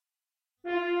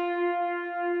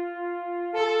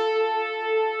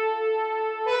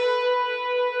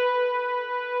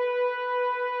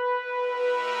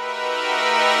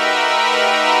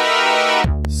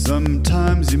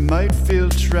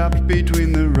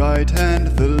right and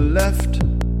the left.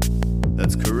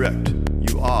 That's correct.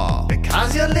 You are.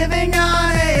 Because you're living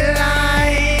on a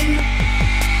line.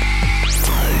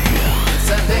 It's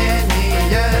a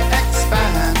linear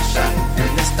expansion in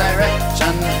this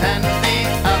direction and the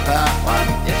other one.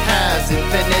 It has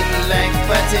infinite length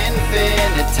but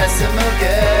infinitesimal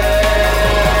girth.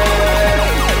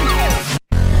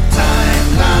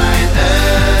 Timeline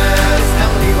Earth,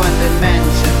 only one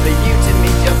dimension for you to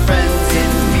meet your friends in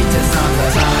meters on the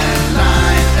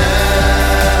timeline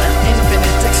Earth.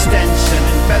 Infinite extension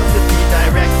in both of the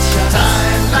directions.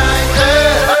 Timeline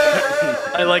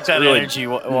Earth. I like that Really energy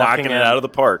walking knocking in. it out of the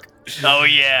park. Oh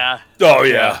yeah. Oh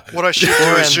yeah. What I should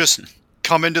do is just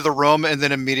come into the room and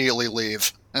then immediately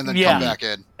leave, and then come back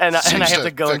in. And I Seems have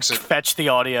to go and fix it. fetch the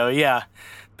audio. Yeah,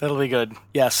 that'll be good.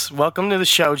 Yes. Welcome to the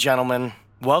show, gentlemen.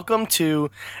 Welcome to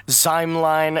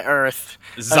Zimeline Earth,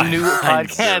 a new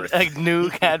podcast, a new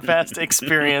CADfast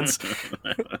experience.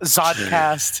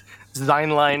 Zodcast,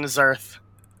 Zimeline Earth.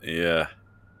 Yeah.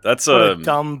 That's What a a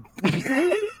dumb,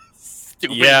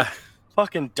 stupid, yeah.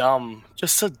 fucking dumb.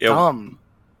 Just so Yeah. dumb.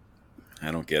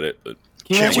 I don't get it, but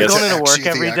Can you Can't imagine wait going to into X work you the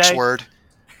every X day? word.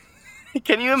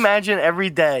 Can you imagine every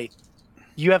day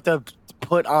you have to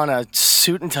put on a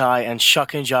suit and tie and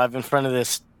shuck and jive in front of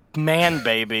this man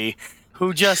baby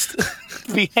who just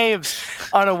behaves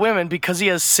on a whim because he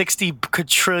has $60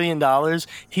 quadrillion.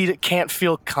 He can't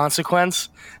feel consequence,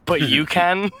 but you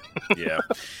can. yeah.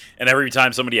 And every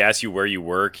time somebody asks you where you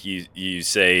work, you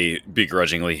say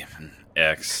begrudgingly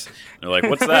X. And they're like,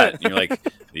 "What's that?" And you're like,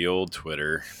 "The old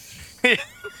Twitter."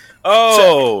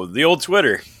 Oh, the old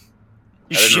Twitter.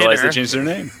 I didn't realize they Shitter. changed their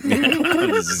name.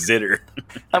 Zitter.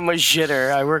 I'm a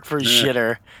shitter. I work for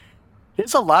shitter.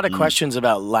 There's a lot of questions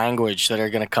about language that are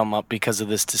going to come up because of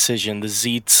this decision. The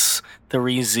Zeets, the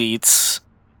Rezeets,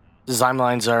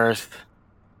 Zimeline's Earth.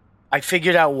 I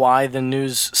figured out why the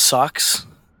news sucks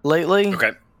lately.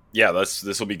 Okay. Yeah,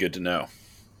 this will be good to know.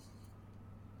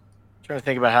 Trying to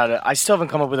think about how to. I still haven't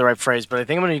come up with the right phrase, but I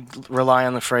think I'm going to rely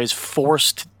on the phrase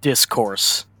forced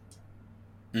discourse.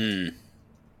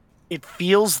 It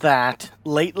feels that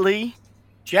lately,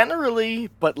 generally,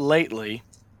 but lately,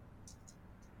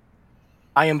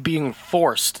 I am being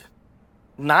forced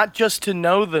not just to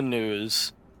know the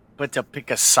news, but to pick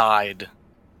a side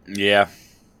Yeah.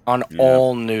 on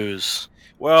all news.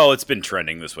 Well, it's been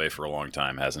trending this way for a long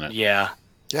time, hasn't it? Yeah,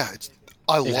 Yeah,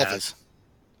 I love it. has.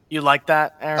 You like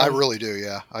that, Aaron? I really do.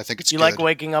 Yeah, I think it's You good. like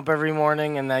waking up every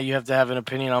morning and now you have to have an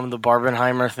opinion on the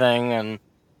Barbenheimer thing, and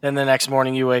then the next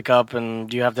morning you wake up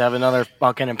and you have to have another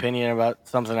fucking opinion about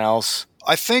something else.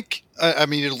 I think, I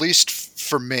mean, at least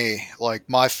for me, like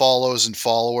my follows and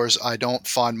followers, I don't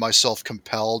find myself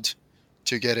compelled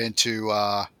to get into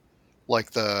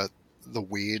like the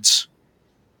weeds,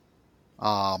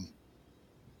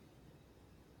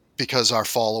 because our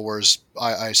followers,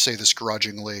 I say this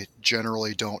grudgingly,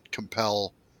 generally don't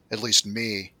compel at least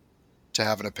me to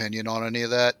have an opinion on any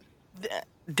of that.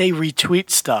 They retweet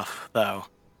stuff, though.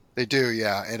 They do,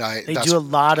 yeah, and They do a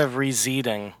lot of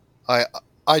rezeeting. I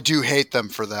do hate them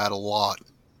for that a lot.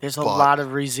 There's a lot of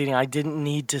rezeeting. I didn't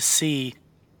need to see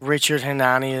Richard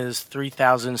Hanania's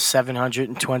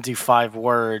 3,725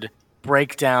 word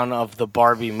breakdown of the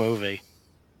Barbie movie.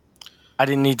 I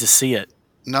didn't need to see it.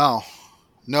 No,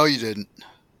 you didn't.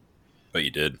 But you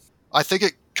did. I think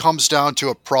it comes down to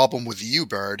a problem with you,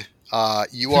 Bird.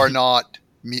 You are not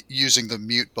using the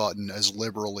mute button as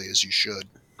liberally as you should.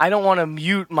 I don't want to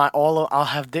mute my I'll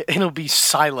have it'll be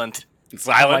silent.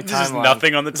 Silent. There's just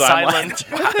nothing on the timeline.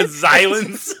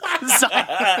 Silence.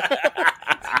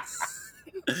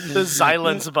 The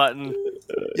silence button.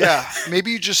 Yeah,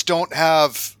 maybe you just don't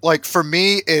have, like, for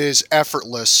me, it is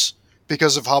effortless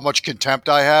because of how much contempt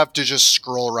I have to just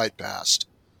scroll right past.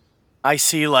 I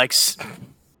see like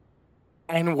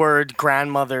N-word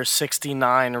grandmother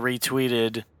 69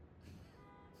 retweeted,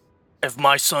 "If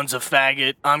my son's a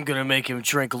faggot, I'm gonna make him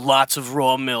drink lots of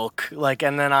raw milk." Like,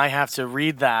 and then I have to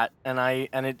read that, and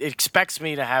it expects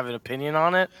me to have an opinion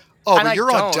on it. Oh, And but I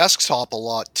you're on don't. desktop a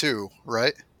lot too,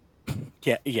 right?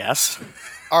 Yeah. Yes.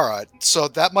 All right, so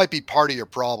that might be part of your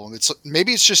problem.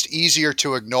 Maybe it's just easier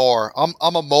to ignore. I'm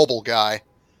a mobile guy.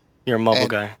 You're a mobile And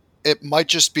guy. It might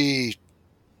just be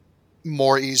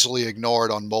more easily ignored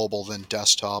on mobile than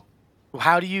desktop.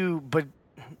 How do you? But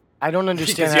I don't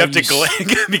understand. Because you have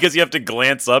to because you have to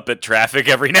glance up at traffic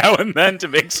every now and then to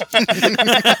make sure.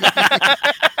 That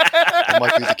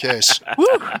might be the case.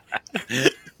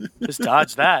 Just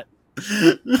dodge that.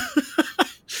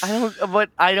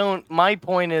 My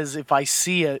point is, if I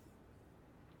see it,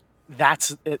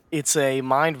 it's a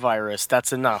mind virus.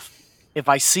 That's enough. If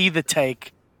I see the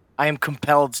take, I am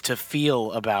compelled to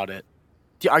feel about it.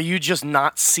 Are you just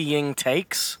not seeing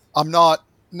takes? I'm not.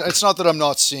 It's not that I'm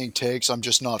not seeing takes. I'm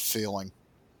just not feeling.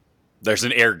 There's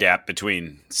an air gap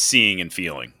between seeing and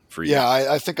feeling for you. Yeah,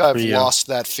 I think I've you. lost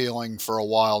that feeling for a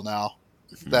while now.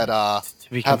 That To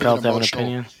be having compelled an to have an emotional,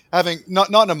 opinion. having not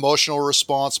an emotional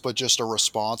response, but just a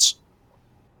response.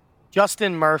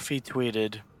 Justin Murphy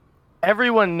tweeted,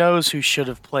 "Everyone knows who should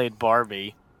have played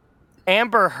Barbie.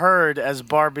 Amber Heard as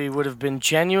Barbie would have been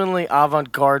genuinely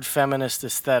avant-garde feminist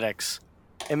aesthetics.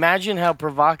 Imagine how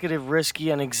provocative, risky,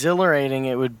 and exhilarating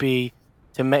it would be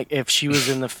to make if she was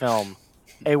in the film.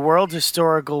 A world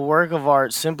historical work of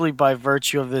art simply by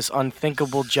virtue of this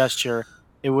unthinkable gesture.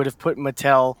 It would have put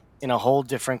Mattel in a whole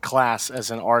different class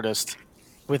as an artist.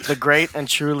 With the great and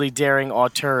truly daring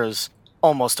auteurs,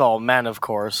 almost all men, of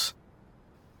course."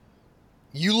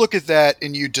 You look at that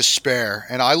and you despair,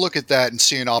 and I look at that and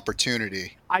see an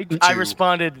opportunity. I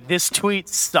responded, "This tweet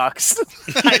sucks."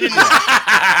 I didn't,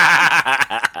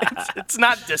 it's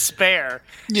not despair.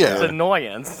 Yeah. It's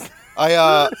annoyance.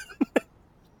 I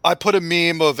put a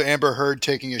meme of Amber Heard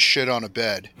taking a shit on a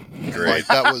bed. Great. Like,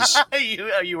 that was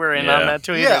You were in Yeah. on that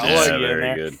tweet? Yeah, I didn't like- see you in very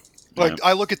there. good. like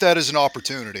I look at that as an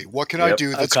opportunity. What can I Yep. do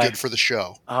that's Okay. good for the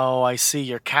show? Oh, I see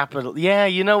your capital. Yeah,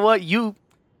 you know what?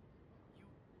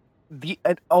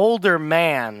 An older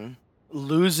man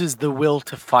loses the will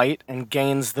to fight and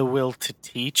gains the will to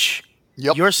teach.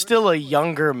 Yep. You're still a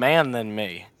younger man than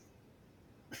me.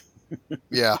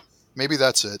 Yeah. Maybe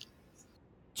that's it.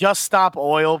 Just stop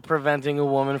oil preventing a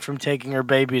woman from taking her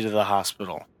baby to the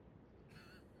hospital.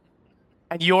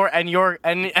 And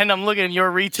I'm looking at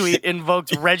your retweet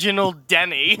invoked Reginald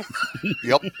Denny.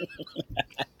 Yep.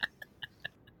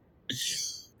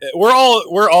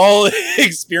 We're all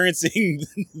experiencing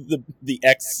the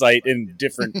X site in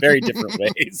very different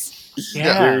ways.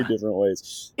 Yeah. Very different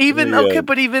ways. Even The, okay,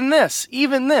 but even this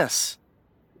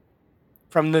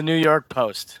from the New York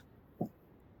Post.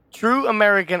 True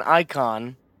American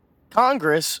icon,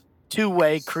 Congress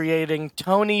two-way creating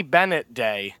Tony Bennett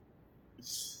Day.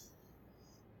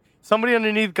 Somebody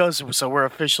underneath goes, "So we're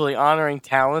officially honoring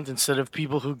talent instead of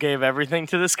people who gave everything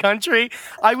to this country?"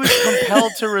 I was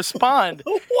compelled to respond.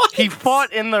 What? He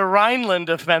fought in the Rhineland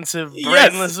offensive, Yes.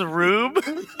 brainless rube.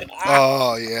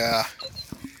 Oh yeah.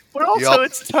 But also, Yup.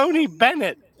 it's Tony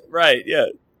Bennett. Right, yeah.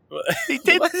 He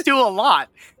did do a lot.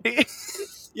 Yeah.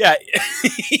 Yeah.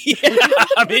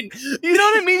 I mean, You know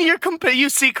what I mean? You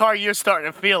see, Carr, you're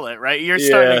starting to feel it, right? You're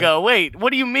starting Yeah. to go, wait,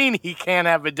 what do you mean he can't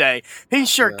have a day? He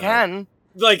sure can.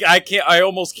 like I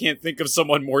almost can't think of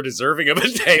someone more deserving of a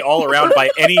day all around by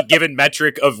any given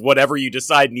metric of whatever you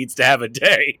decide needs to have a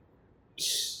day.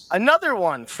 Another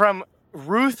one from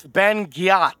Ruth Ben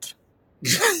Giat.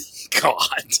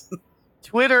 God.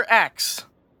 Twitter X.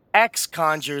 X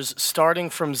conjures starting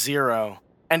from zero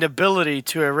and ability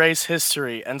to erase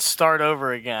history and start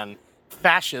over again.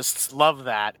 Fascists love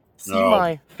that. See Oh,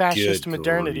 my fascist good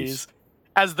modernities.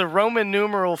 As the Roman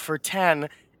numeral for 10,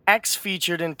 X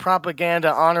featured in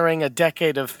propaganda honoring a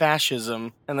decade of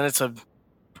fascism, and then it's a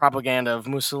propaganda of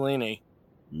Mussolini.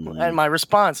 And my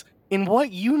response, in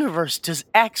what universe does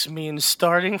X mean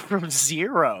starting from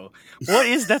zero? What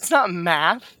is, that's not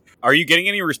math. Are you getting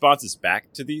any responses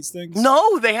back to these things?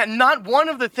 No, they had not one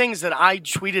of the things that I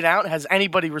tweeted out has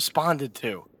anybody responded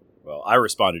to. Well, I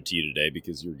responded to you today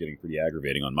because you were getting pretty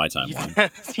aggravating on my timeline.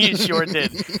 You sure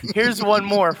did. Here's one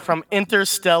more from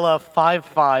Interstella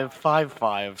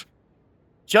 5555.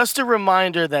 Just a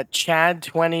reminder that Chad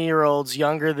 20-year-olds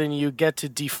younger than you get to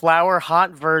deflower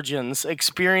hot virgins,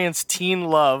 experience teen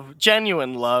love,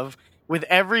 genuine love, with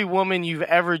every woman you've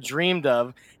ever dreamed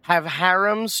of, have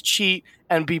harems, cheat,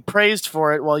 and be praised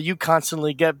for it while you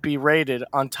constantly get berated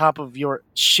on top of your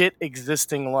shit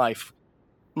existing life.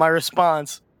 My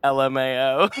response,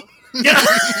 LMAO.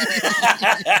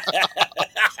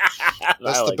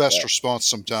 That's the best response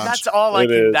sometimes. That's all I It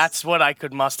could. is. That's what I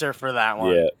could muster for that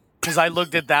one. Yeah. Because I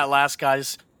looked at that last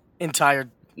guy's entire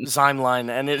timeline,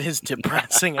 and it is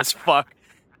depressing as fuck.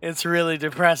 It's really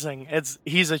depressing.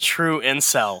 He's a true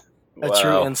incel, a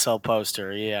true Wow. incel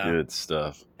poster. Yeah. Good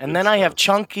stuff. And then I have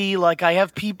Chunky. Like I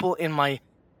have people in my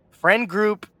friend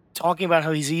group talking about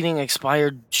how he's eating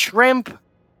expired shrimp,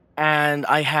 and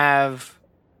I'm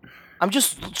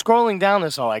just scrolling down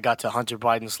this. Oh, I got to Hunter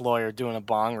Biden's lawyer doing a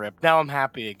bong rip. Now I'm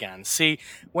happy again. See,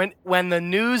 when the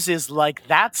news is like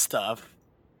that stuff,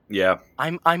 Yeah.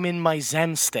 I'm in my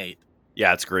Zen state.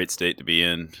 Yeah, it's a great state to be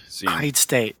in. Seeing Great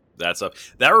state. that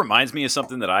stuff. That reminds me of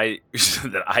something that I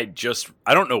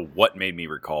don't know what made me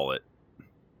recall it.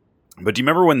 But do you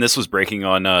remember when this was breaking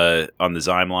on the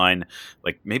Zyme line,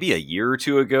 like maybe a year or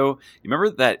two ago? You remember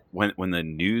that when the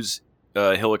news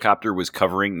helicopter was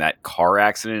covering that car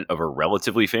accident of a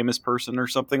relatively famous person or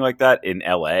something like that in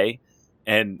L.A.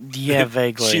 And Yeah,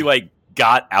 vaguely. she like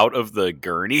got out of the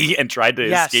gurney and tried to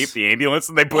Yes. escape the ambulance,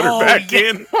 and they put her back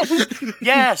in.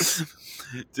 Yes.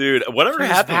 Dude, whatever She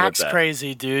was happened with vaxxed that?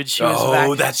 crazy, dude. She Oh,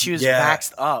 was she was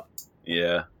vaxxed up.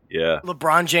 Yeah.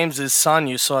 LeBron James's son,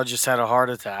 you saw, just had a heart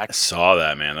attack. I saw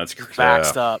that, man. That's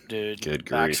Vaxxed up, dude. Good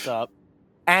grief. Vaxxed up.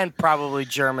 And probably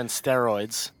German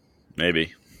steroids.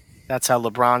 Maybe. That's how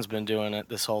LeBron's been doing it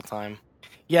this whole time.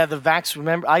 Yeah, the vax,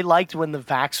 remember, I liked when the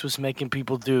vax was making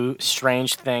people do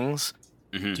strange things.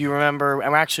 Mhm. Do you remember?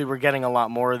 We're getting a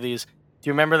lot more of these. Do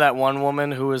you remember that one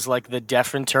woman who was like the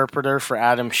deaf interpreter for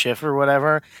Adam Schiff or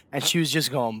whatever? And she was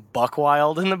just going buck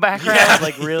wild in the background,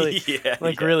 like really,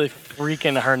 really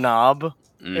freaking her knob.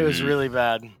 It was really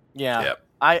bad. Yeah, Yep.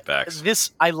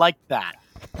 I liked that.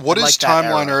 What I is like that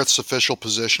Timeline era. Earth's official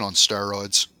position on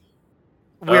steroids?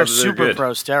 We're they're super good.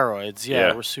 pro steroids. Yeah,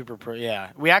 Yeah. we're super pro. Yeah,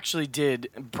 we actually did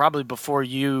probably before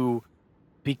you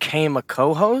became a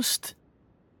co-host.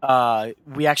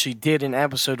 We actually did an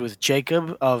episode with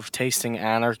Jacob of Tasting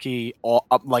Anarchy,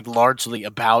 like largely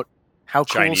about how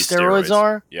Chinese cool steroids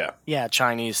are. Yeah. Yeah,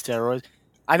 Chinese steroids.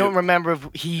 I don't remember if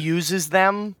he uses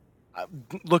them.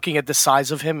 Looking at the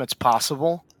size of him, it's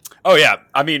possible. Oh yeah,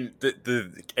 I mean,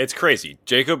 it's crazy.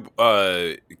 Jacob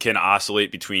can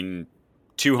oscillate between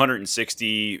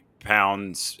 260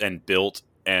 pounds and built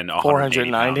and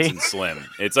 180 pounds 490. and slim.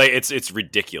 It's like it's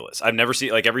ridiculous. I've never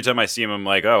seen, like, every time I see him, I'm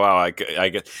like, oh wow, I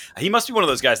get. He must be one of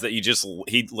those guys that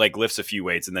he like lifts a few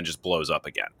weights and then just blows up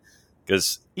again.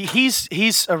 Because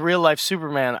He's a real life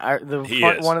Superman. He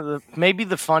is. One of the maybe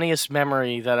the funniest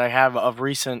memory that I have of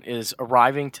recent is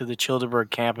arriving to the Childeberg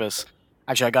campus.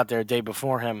 Actually, I got there a day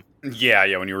before him. yeah,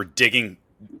 when you were digging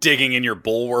in your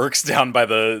bulwarks down by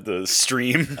the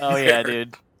stream. Oh yeah,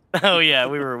 dude. Oh yeah,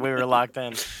 we were locked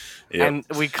in. Yep. And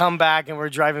we come back and we're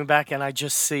driving back and I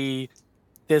just see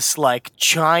this like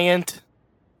giant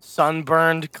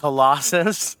sunburned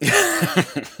colossus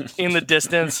in the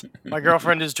distance. My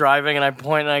girlfriend is driving and I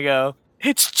point and I go,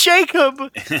 "It's Jacob."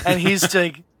 And he's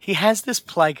like, he has this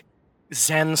like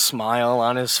zen smile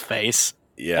on his face.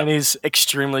 Yeah. And he's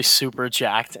extremely super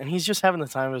jacked and he's just having the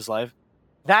time of his life.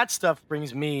 That stuff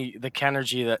brings me the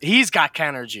Kenergy that he's got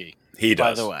Kenergy. He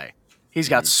does. By the way, he's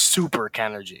got super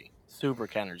Kenergy. Super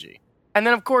Kenergy. And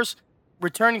then, of course,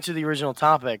 returning to the original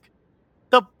topic,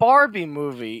 the Barbie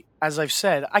movie, as I've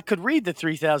said, I could read the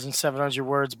 3,700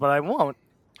 words, but I won't,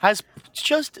 has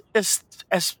just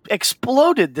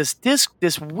exploded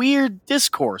this weird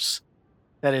discourse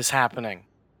that is happening.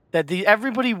 That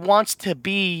everybody wants to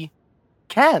be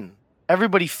Ken.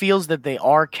 Everybody feels that they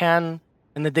are Ken,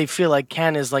 and that they feel like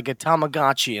Ken is like a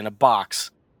Tamagotchi in a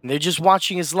box. And they're just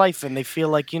watching his life, and they feel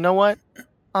like, you know what?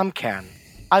 I'm Ken.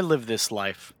 I live this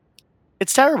life.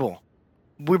 It's terrible.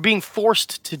 We're being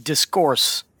forced to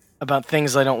discourse about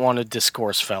things I don't want to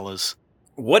discourse, fellas.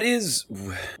 What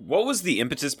was the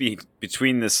impetus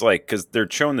between this, like, because they're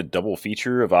showing the double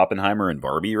feature of Oppenheimer and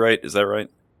Barbie, right? Is that right?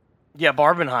 Yeah,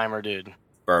 Barbenheimer, dude.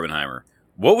 Barbenheimer.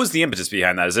 What was the impetus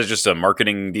behind that? Is that just a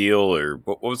marketing deal, or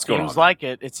what was going on? Seems like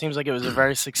it. It seems like it was a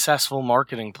very successful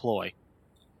marketing ploy.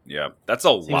 Yeah, that's a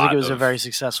lot. Seems like it was a very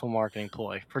successful marketing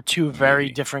ploy for two very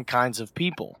Maybe. different kinds of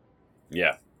people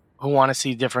Yeah. who want to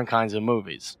see different kinds of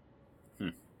movies.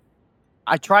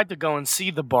 I tried to go and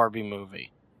see the Barbie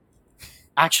movie.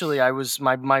 Actually, I was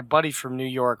my buddy from New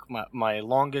York, my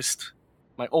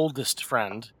oldest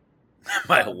friend.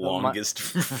 My longest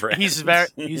friend. He's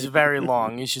very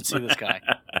long. You should see this guy.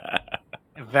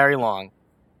 Very long.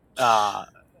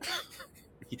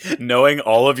 Knowing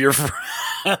all of your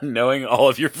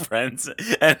friends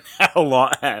and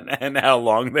how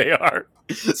long they are,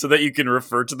 so that you can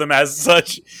refer to them as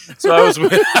such. So I was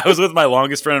with my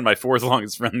longest friend and my fourth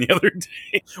longest friend the other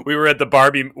day. We were at the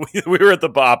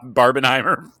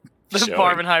Barbenheimer. The showing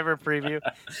Barbenheimer preview.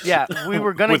 Yeah, we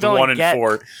were gonna with go 1 and and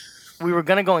 4. We were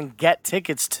gonna go and get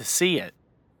tickets to see it.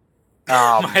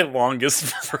 My longest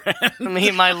friend.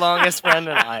 Me, my longest friend,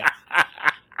 and I.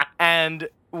 And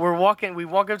we walk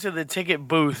up to the ticket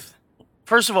booth.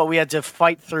 First of all, we had to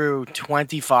fight through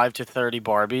 25 to 30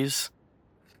 Barbies.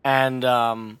 And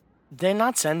they're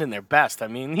not sending their best. I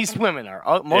mean, these women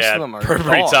are, most of them are pretty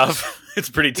dogs. tough. It's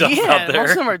pretty tough Yeah, out there.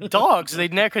 most of them are dogs. They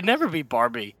could never be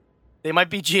Barbie. They might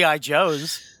be G.I.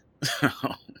 Joes.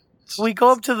 We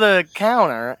go up to the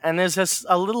counter, and there's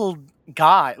a little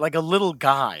guy.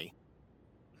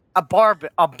 A Barbie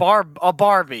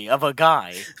of a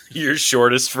guy. Your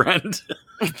shortest friend.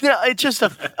 Yeah, it's just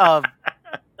a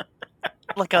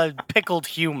like a pickled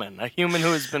human, a human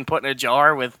who has been put in a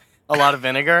jar with a lot of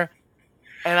vinegar.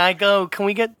 And I go, "Can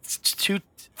we get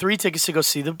 3 tickets to go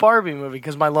see the Barbie movie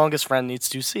because my longest friend needs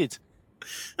 2 seats.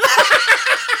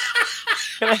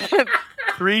 Can I get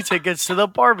 3 tickets to the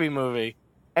Barbie movie?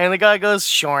 And the guy goes,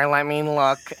 sure, let me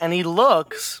look. And he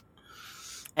looks,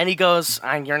 and he goes,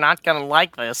 you're not going to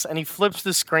like this. And he flips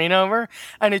the screen over,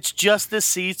 and it's just the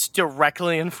seats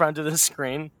directly in front of the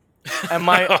screen. And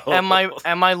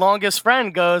my longest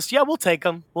friend goes, yeah, we'll take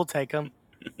them. We'll take them.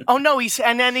 Oh, no,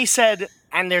 and then he said,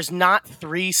 and there's not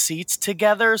 3 seats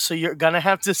together, so you're going to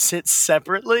have to sit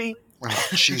separately. Oh,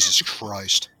 Jesus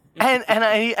Christ.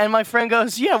 And my friend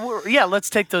goes, yeah, let's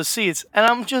take those seats. And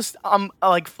I'm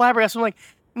like flabbergasted. I'm like,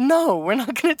 no, we're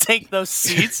not going to take those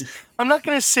seats. I'm not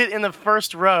going to sit in the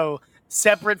first row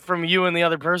separate from you and the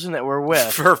other person that we're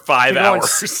with. For 5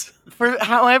 hours. For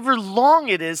however long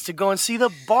it is to go and see the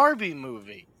Barbie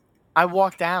movie. I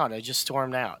walked out. I just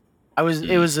stormed out.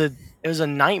 It was a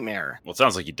nightmare. Well, it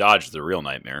sounds like you dodged the real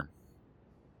nightmare.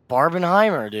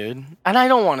 Barbenheimer, dude. And I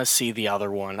don't want to see the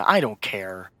other one. I don't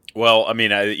care. Well, I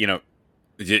mean, do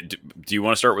you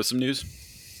want to start with some news?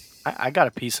 I got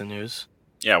a piece of news.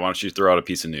 Yeah, why don't you throw out a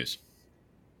piece of news?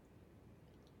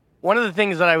 One of the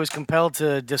things that I was compelled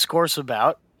to discourse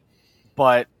about,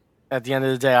 but at the end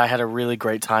of the day, I had a really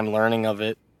great time learning of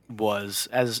it, was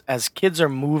as kids are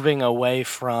moving away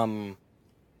from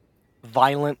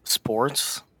violent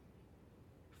sports,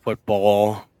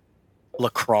 football,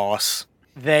 lacrosse,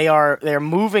 they're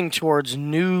moving towards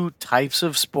new types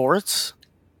of sports.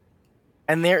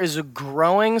 And there is a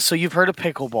growing, so you've heard of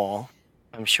pickleball,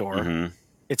 I'm sure. Mm-hmm.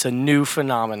 It's a new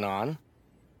phenomenon.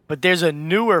 But there's a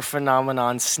newer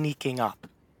phenomenon sneaking up.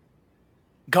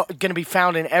 Going to be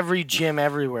found in every gym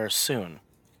everywhere soon.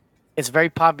 It's very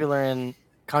popular in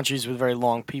countries with very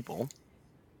long people.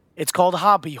 It's called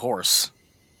hobby horse.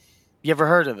 You ever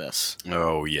heard of this?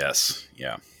 Oh, yes.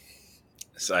 Yeah.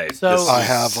 I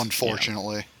have,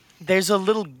 unfortunately. Yeah. There's a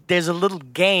little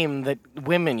game that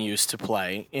women used to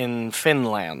play in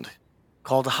Finland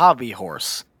called hobby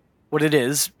horse. What it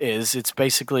is it's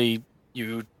basically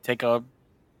you take a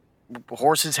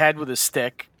horse's head with a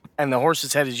stick, and the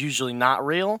horse's head is usually not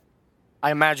real.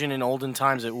 I imagine in olden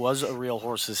times it was a real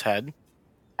horse's head.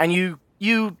 And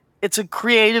it's a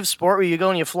creative sport where you go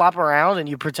and you flop around and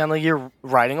you pretend like you're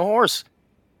riding a horse.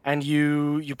 And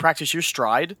you practice your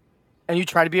stride and you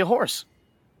try to be a horse.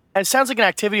 And it sounds like an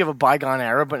activity of a bygone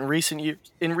era, but in recent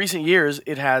years,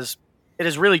 it has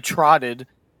really trotted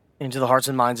into the hearts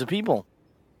and minds of people.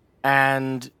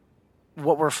 And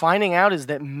what we're finding out is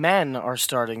that men are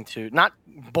starting to, not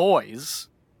boys,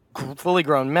 fully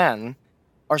grown men,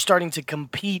 are starting to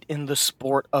compete in the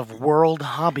sport of world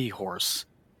hobby horse.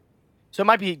 So it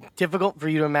might be difficult for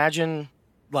you to imagine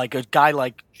like a guy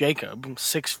like Jacob,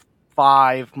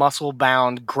 6'5",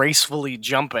 muscle-bound, gracefully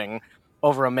jumping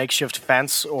over a makeshift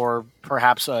fence or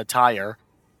perhaps a tire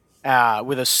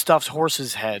with a stuffed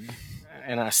horse's head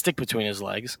and a stick between his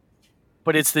legs.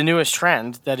 But it's the newest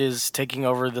trend that is taking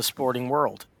over the sporting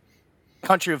world.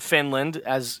 Country of Finland,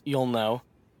 as you'll know,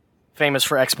 famous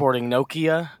for exporting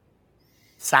Nokia,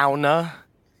 sauna,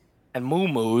 and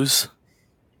moo-moos,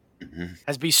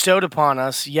 has bestowed upon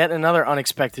us yet another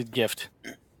unexpected gift.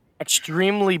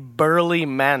 Extremely burly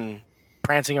men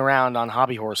prancing around on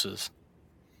hobby horses.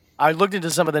 I looked into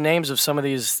some of the names of some of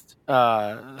these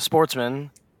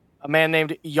sportsmen. A man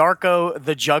named Jarkko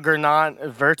the Juggernaut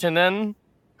Virtanen,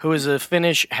 who is a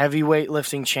Finnish heavyweight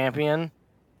lifting champion,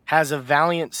 has a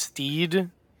valiant steed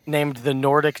named the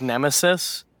Nordic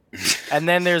Nemesis. And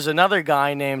then there's another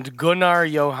guy named Gunnar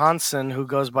Johansson who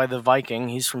goes by the Viking.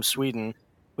 He's from Sweden,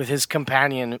 with his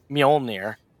companion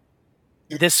Mjolnir.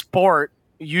 This sport,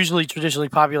 usually traditionally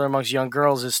popular amongst young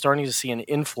girls, is starting to see an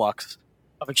influx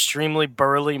of extremely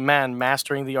burly men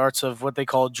mastering the arts of what they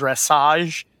call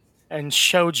dressage and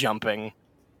show jumping.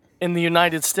 In the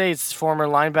United States, former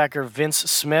linebacker Vince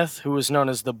Smith, who was known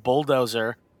as the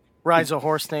Bulldozer, rides a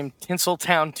horse named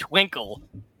Tinseltown Twinkle,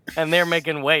 and they're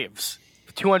making waves.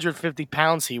 250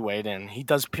 pounds he weighed in. He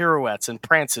does pirouettes and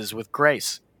prances with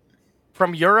grace.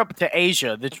 From Europe to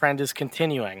Asia, the trend is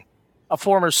continuing. A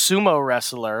former sumo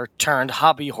wrestler turned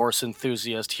hobby horse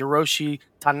enthusiast, Hiroshi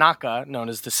Tanaka, known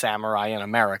as the Samurai in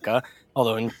America,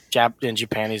 although in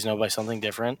Japan he's known by something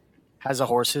different, has a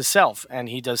horse himself, and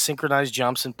he does synchronized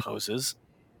jumps and poses.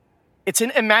 It's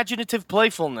an imaginative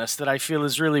playfulness that I feel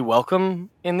is really welcome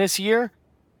in this year.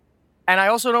 And I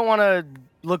also don't want to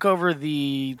look over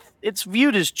it's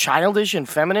viewed as childish and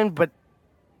feminine, but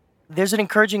there's an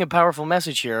encouraging and powerful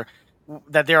message here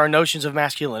that there are notions of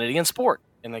masculinity in sport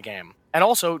in the game, and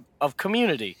also of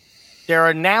community. There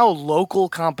are now local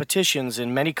competitions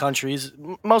in many countries,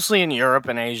 mostly in Europe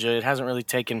and Asia. It hasn't really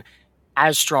taken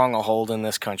as strong a hold in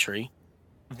this country.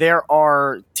 There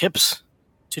are tips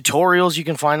tutorials you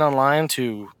can find online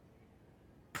to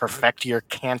perfect your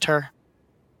canter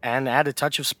and add a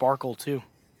touch of sparkle too.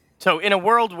 So in a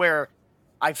world where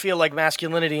I feel like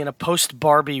masculinity in a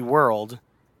post-Barbie world,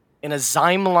 in a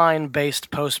Zymeline-based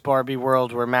post-Barbie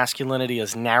world where masculinity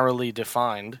is narrowly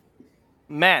defined,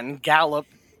 men gallop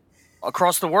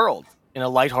across the world in a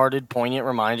lighthearted, poignant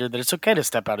reminder that it's okay to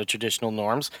step out of traditional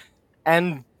norms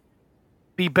and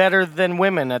be better than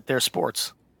women at their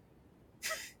sports.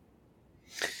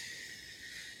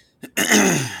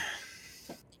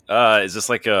 Is this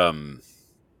like a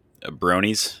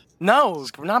bronies? No,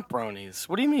 not bronies.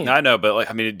 What do you mean? No, I know, but like,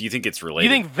 I mean, do you think it's related?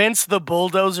 You think Vince the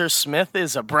Bulldozer Smith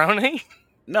is a brony?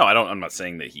 No, I don't. I'm not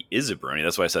saying that he is a brony.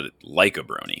 That's why I said it like a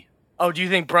brony. Oh, do you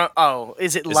think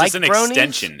is it Is like this an bronies?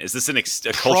 extension? Is this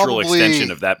a cultural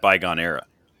extension of that bygone era?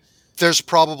 There's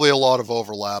probably a lot of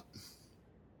overlap.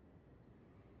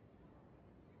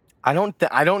 I don't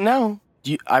know.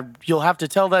 You'll have to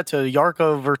tell that to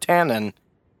Jarkko Virtanen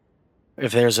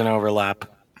if there's an overlap.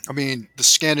 I mean, the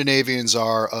Scandinavians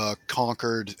are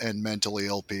conquered and mentally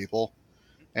ill people,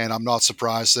 and I'm not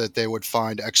surprised that they would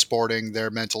find exporting their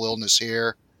mental illness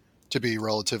here to be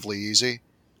relatively easy.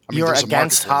 I mean, You're there's a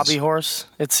against marketplace. Hobby Horse,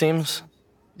 it seems.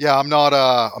 Yeah, I'm not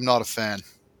a fan.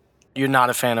 You're not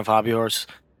a fan of Hobby Horse.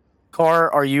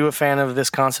 Car, are you a fan of this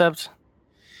concept?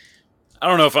 I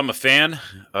don't know if I'm a fan.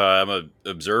 I'm an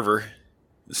observer.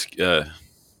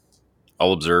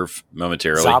 I'll observe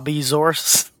momentarily.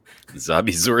 Zombie-zorse?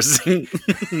 Zombie sourcing.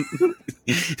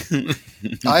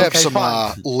 I have Okay, some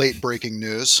fine. late breaking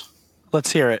news.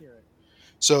 Let's hear it.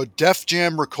 So, Def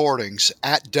Jam Recordings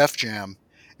at Def Jam.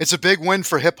 It's a big win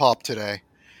for hip hop today.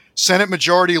 Senate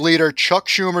Majority Leader Chuck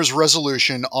Schumer's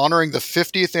resolution honoring the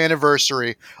 50th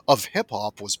anniversary of hip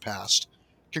hop was passed.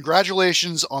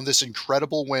 Congratulations on this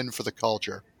incredible win for the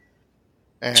culture.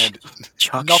 And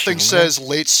Chuck nothing Schumer? says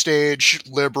late stage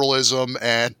liberalism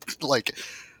and like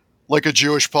a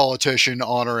Jewish politician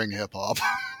honoring hip hop.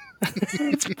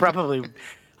 It's probably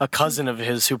a cousin of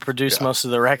his who produced most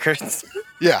of the records.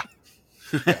 Yeah.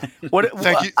 What?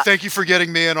 Thank you for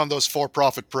getting me in on those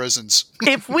for-profit prisons.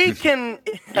 If we can,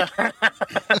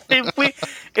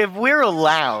 if we're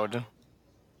allowed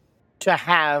to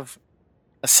have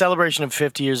a celebration of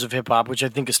 50 years of hip hop, which I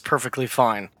think is perfectly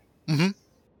fine, Mhm.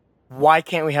 why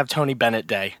can't we have Tony Bennett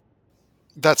Day?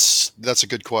 That's a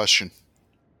good question.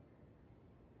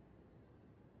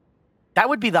 That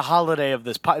would be the holiday of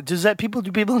this. Do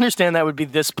people understand that would be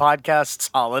this podcast's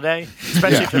holiday?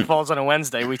 Especially if it falls on a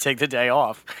Wednesday, we take the day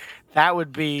off. That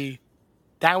would be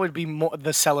more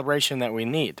the celebration that we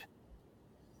need.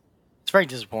 It's very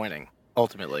disappointing,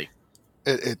 ultimately.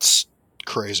 It's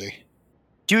crazy.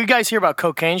 Do you guys hear about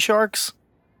cocaine sharks?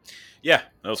 Yeah,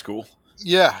 that was cool.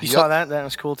 Yeah. You saw that? That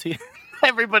was cool too.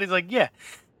 Everybody's like, yeah.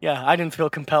 I didn't feel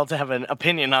compelled to have an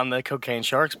opinion on the cocaine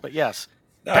sharks, but yes.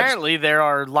 No, Apparently, there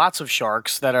are lots of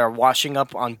sharks that are washing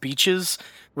up on beaches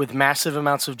with massive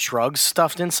amounts of drugs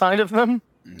stuffed inside of them.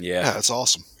 Yeah, Yeah. that's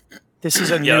awesome. This is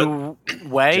a Yeah, new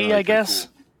way, generally I pretty guess.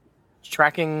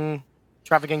 Trafficking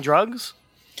drugs,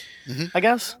 I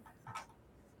guess.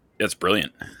 That's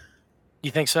brilliant.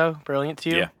 You think so? Brilliant to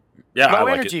you? Yeah. Yeah, I Low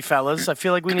like energy, it. fellas. I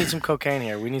feel like we need some cocaine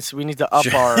here. We need to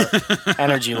up our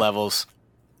energy levels.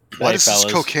 Why Hey, does this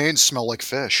fellas. cocaine smell like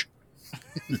fish?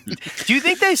 Do you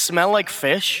think they smell like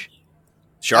fish?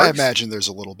 Sharks? I imagine there's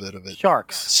a little bit of it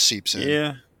Sharks. seeps in.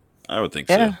 Yeah, I would think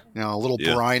Yeah. You know, a little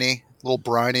Yeah. briny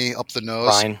up the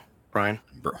nose. Brian.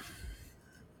 so. Bro.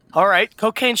 All right,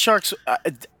 cocaine sharks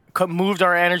moved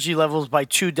our energy levels by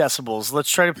 2 decibels. Let's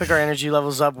try to pick our energy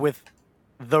levels up with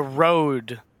the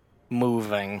road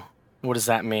moving. What does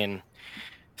that mean?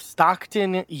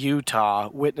 Stockton, Utah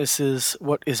witnesses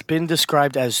what has been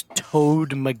described as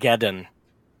Toad-mageddon.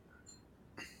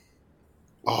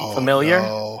 Oh, Familiar?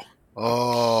 No.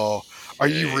 Oh. Are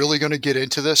you really going to get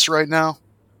into this right now?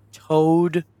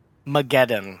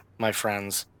 Toad-mageddon, my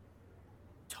friends.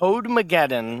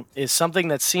 Toad-mageddon is something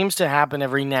that seems to happen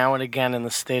every now and again in the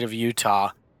state of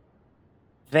Utah.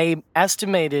 They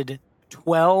estimated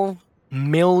 12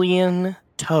 million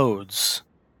toads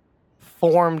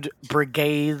formed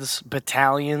brigades,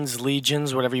 battalions,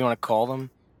 legions, whatever you want to call them,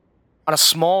 on a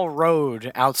small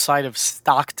road outside of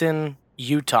Stockton,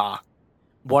 Utah.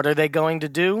 What are they going to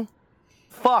do?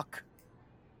 Fuck.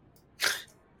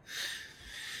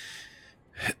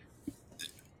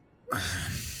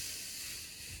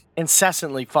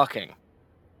 Incessantly fucking.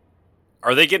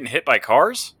 Are they getting hit by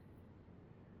cars?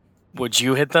 Would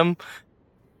you hit them?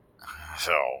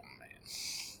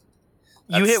 Oh,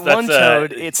 You hit That's- one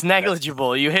toad, it's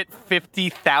negligible. You hit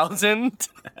 50,000.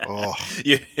 Oh,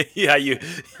 you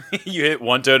hit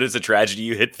one toad, it's a tragedy.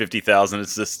 You hit 50,000,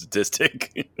 it's a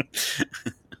statistic.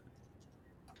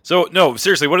 So no,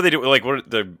 seriously, what do they do? Like,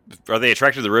 are they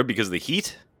attracted to the road because of the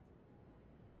heat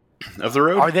of the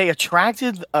road? Are they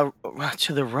attracted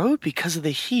to the road because of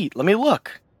the heat? Let me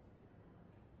look.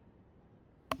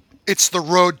 it's the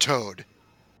road toad.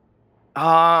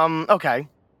 Okay.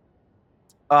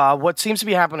 What seems to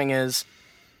be happening is,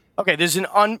 okay, there's an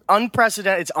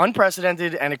unprecedented. It's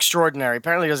unprecedented and extraordinary.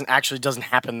 Apparently, it doesn't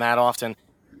happen that often.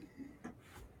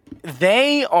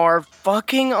 They are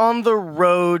fucking on the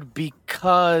road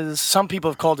because some people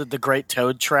have called it the Great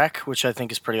Toad Trek, which I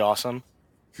think is pretty awesome.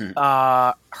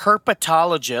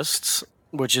 Herpetologists,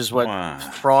 which is what Wow.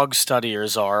 frog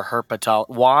studiers are.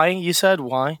 Why? You said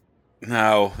why?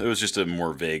 No, it was just a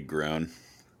more vague groan.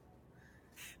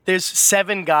 There's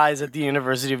 7 guys at the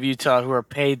University of Utah who are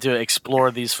paid to explore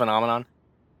these phenomenon.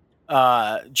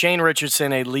 Jane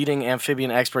Richardson, a leading amphibian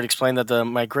expert, explained that the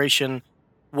migration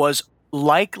was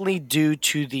likely due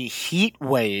to the heat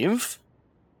wave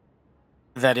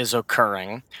that is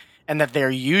occurring, and that their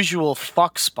usual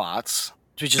fuck spots,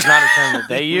 which is not a term that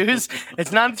they use.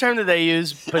 It's not a term that they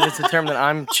use, but it's a term that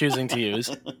I'm choosing to use.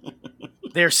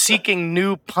 They're seeking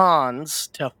new ponds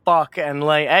to fuck and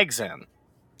lay eggs in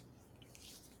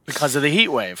because of the heat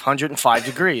wave. 105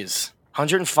 degrees.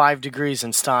 105 degrees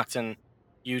in Stockton,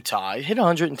 Utah. It hit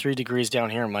 103 degrees down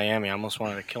here in Miami. I almost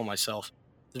wanted to kill myself.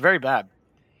 It's very bad.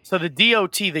 So the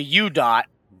DOT, the UDOT,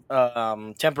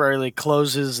 temporarily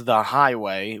closes the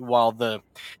highway while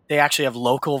they actually have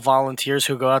local volunteers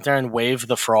who go out there and wave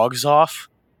the frogs off.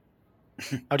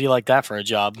 How do you like that for a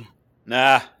job?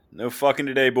 Nah, no fucking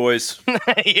today, boys.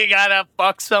 You gotta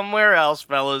fuck somewhere else,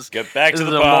 fellas. Get back This to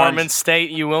is the a pond. Mormon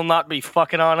state. You will not be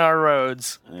fucking on our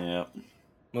roads. Yeah.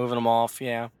 Moving them off,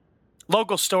 yeah.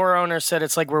 Local store owner said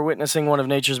it's like we're witnessing one of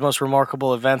nature's most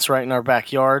remarkable events right in our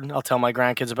backyard. I'll tell my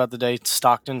grandkids about the day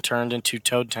Stockton turned into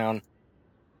Toad Town.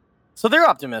 So they're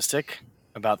optimistic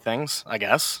about things, I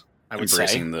guess. I would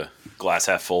Embracing the glass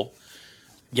half full.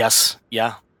 Yes,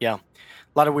 yeah. A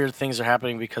lot of weird things are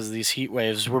happening because of these heat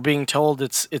waves. We're being told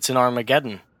it's an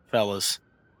Armageddon, fellas.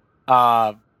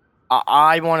 I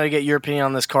wanted to get your opinion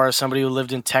on this car as somebody who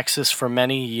lived in Texas for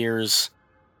many years.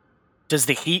 Is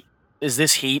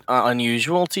this heat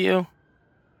unusual to you?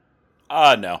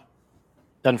 No.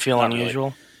 Doesn't feel Not really.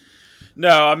 unusual?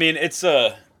 No, I mean, it's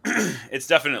it's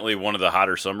definitely one of the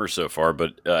hotter summers so far,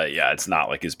 but yeah, it's not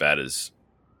like as bad as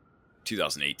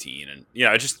 2018, and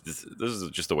this is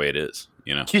just the way it is.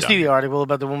 Did you see the article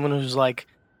about the woman who's like,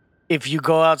 if you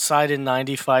go outside in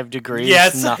 95 degrees,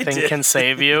 Yes, I nothing did. can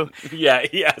save you? Yeah,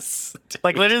 yes.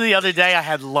 Like, literally the other day, I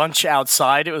had lunch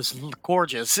outside. It was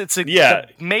gorgeous.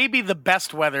 Maybe the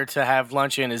best weather to have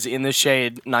lunch in the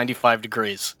shade, 95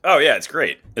 degrees. Oh yeah, it's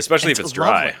great, especially if it's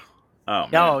dry. lovely. Oh man.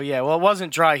 Oh, yeah. Well, it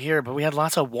wasn't dry here, but we had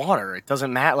lots of water. It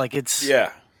doesn't matter. Like, it's...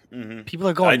 Yeah. Mm-hmm. People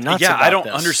are going nuts about I don't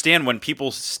this. understand when people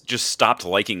just stopped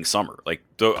liking summer. Like,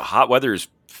 the hot weather is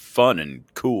fun and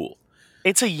cool.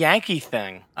 It's a Yankee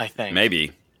thing, I think.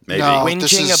 Maybe. No.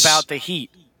 Whinging about the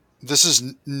heat. This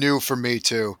is new for me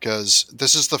too, because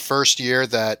this is the first year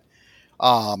that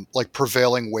like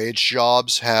prevailing wage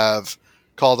jobs have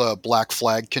called a black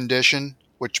flag condition,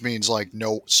 which means like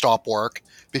no stop work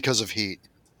because of heat.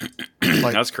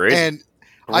 Like, That's crazy. And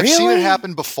I've seen it Really?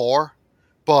 happen before,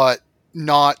 but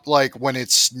not like when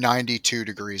it's 92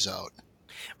 degrees out.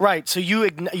 Right. So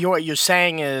what you're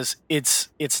saying is it's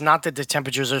not that the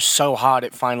temperatures are so hot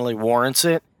it finally warrants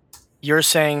it. You're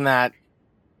saying that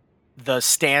the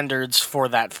standards for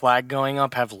that flag going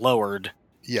up have lowered.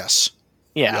 Yes.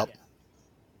 Yeah. Yep.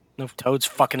 No toads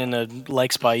fucking in the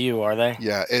lakes by you, are they?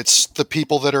 Yeah, it's the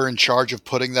people that are in charge of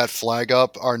putting that flag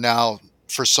up are now,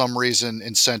 for some reason,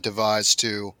 incentivized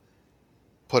to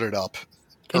put it up.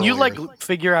 Can you earlier.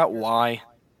 figure out why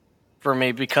for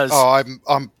me? Because Oh,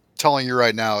 I'm telling you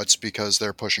right now, it's because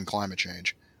they're pushing climate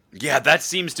change. Yeah, that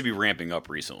seems to be ramping up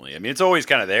recently. I mean, it's always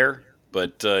kind of there,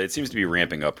 but it seems to be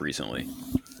ramping up recently.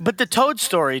 but the toad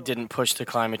story didn't push the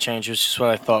climate change, which is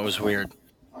what I thought was weird.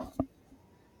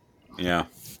 Yeah.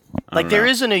 Like there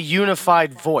isn't a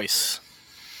unified voice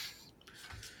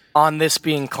on this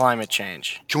being climate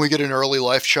change. Can we get an early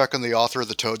life check on the author of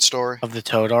the Toad story? Of the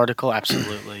Toad article,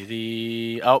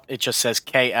 absolutely. It just says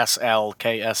KSL.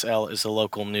 KSL is a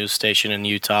local news station in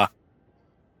Utah.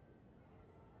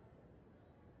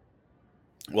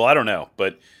 Well, I don't know,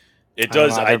 but it I don't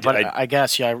does. know either, but I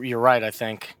guess you're right. I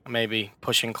think maybe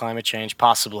pushing climate change,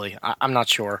 possibly. I'm not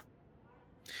sure.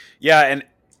 Yeah, and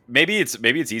maybe it's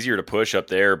easier to push up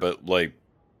there, but like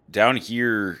down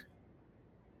here,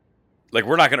 like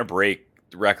we're not going to break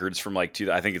records from like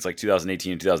I think it's like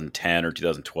 2018 and 2010 or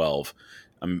 2012.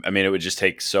 I mean, it would just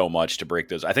take so much to break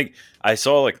those. I think I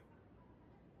saw like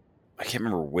I can't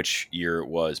remember which year it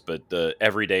was, but the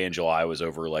every day in July was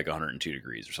over like 102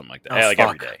 degrees or something like that. Oh, like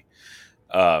fuck. every day.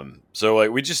 So like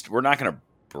we're not going to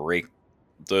break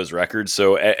those records.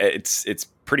 So it's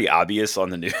pretty obvious on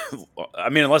the news. I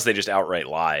mean, unless they just outright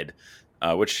lied,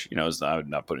 which is I'm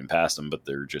not putting past them, but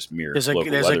they're just mere. There's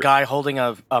local a weather. guy holding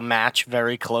a match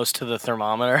very close to the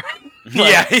thermometer.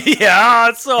 yeah,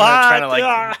 it's so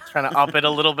hot. Trying to up it a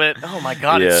little bit. Oh my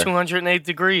god, it's 208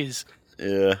 degrees.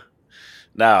 Yeah.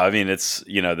 No, I mean it's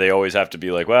they always have to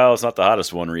be like, well, it's not the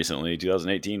hottest one recently.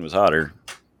 2018 was hotter.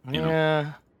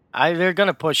 Yeah, they're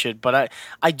gonna push it, but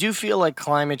I do feel like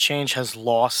climate change has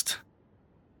lost.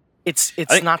 It's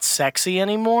not sexy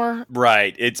anymore.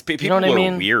 Right. It's people know what I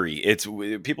mean? are weary.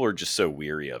 People are just so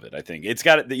weary of it. I think it's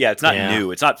got it. Yeah, it's not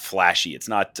new. It's not flashy. It's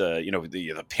not the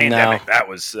pandemic. No. That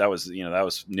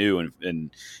was new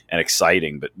and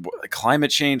exciting. But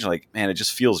climate change, like man, it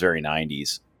just feels very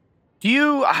 90s.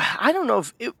 I don't know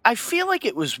if I feel like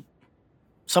it was.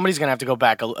 Somebody's gonna have to go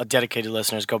back. A dedicated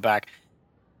listeners go back.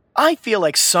 I feel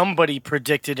like somebody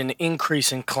predicted an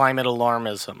increase in climate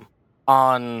alarmism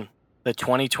on the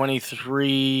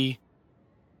 2023,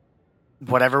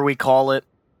 whatever we call it.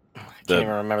 I can't even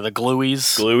remember. The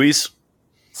Glueies. Glueies?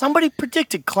 Somebody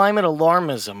predicted climate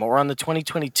alarmism, or on the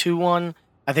 2022 one.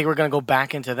 I think we're going to go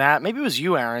back into that. Maybe it was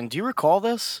you, Aaron. Do you recall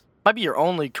this? Might be your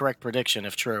only correct prediction,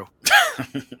 if true.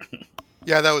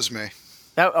 Yeah, that was me.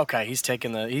 Okay, he's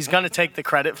going to take the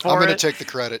credit for it. I'm going to take the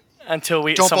credit. Until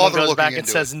someone goes back and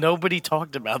says, nobody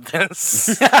talked about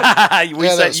this.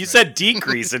 You said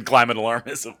decrease in climate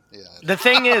alarmism. Yeah. The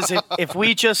thing is, if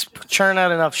we just churn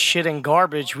out enough shit and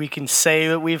garbage, we can say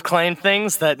that we've claimed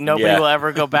things that nobody will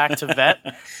ever go back to vet.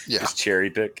 Yeah. Just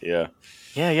cherry pick, yeah.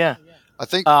 Yeah. I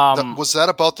think, was that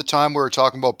about the time we were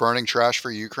talking about burning trash for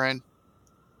Ukraine?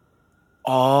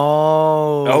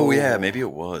 Oh, yeah, maybe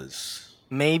it was.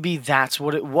 Maybe that's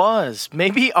what it was.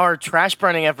 Maybe our trash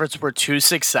burning efforts were too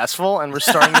successful and we're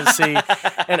starting to see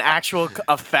an actual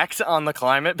effect on the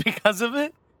climate because of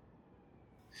it.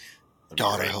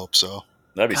 God, I hope so.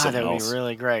 That'd be something else. That'd be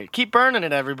really great. Keep burning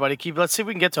it, everybody. Let's see if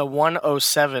we can get to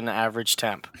 107 average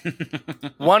temp.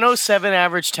 107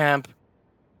 average temp,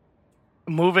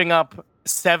 moving up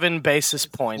 7 basis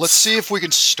points. Let's see if we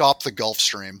can stop the Gulf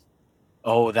Stream.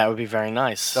 Oh, that would be very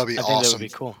nice. That'd be awesome. I think that would be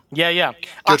cool. Yeah.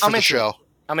 Good for the show.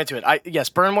 I'm into it. Yes,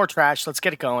 burn more trash. Let's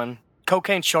get it going.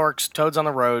 Cocaine sharks, toads on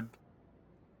the road.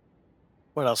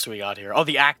 What else do we got here? Oh,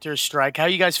 the actors strike. How are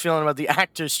you guys feeling about the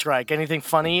actors strike? Anything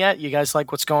funny yet? You guys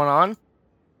like what's going on?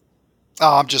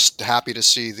 Oh, I'm just happy to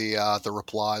see the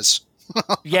replies.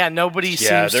 Yeah, nobody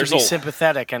seems to be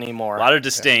sympathetic anymore. A lot of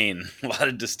disdain. A lot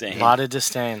of disdain.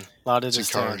 It's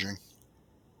encouraging.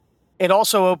 It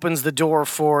also opens the door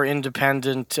for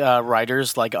independent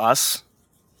writers like us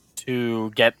to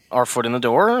get our foot in the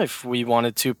door if we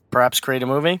wanted to perhaps create a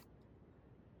movie.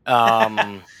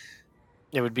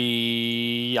 It would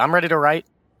be... I'm ready to write.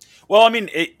 Well, I mean,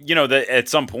 at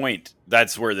some point,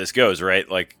 that's where this goes, right?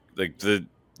 Like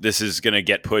this is going to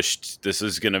get pushed. This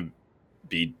is going to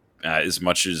be, as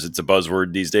much as it's a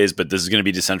buzzword these days, but this is going to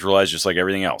be decentralized just like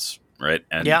everything else, right?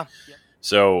 And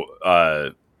so...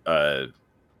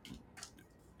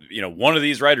 one of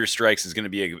these writer strikes is going to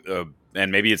be and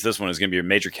maybe it's this one, is going to be a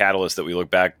major catalyst that we look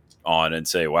back on and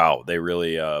say, wow, they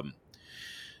really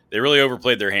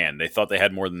overplayed their hand. They thought they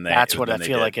had more than they. That's what I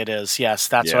feel like it is. Yes,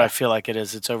 that's what I feel like it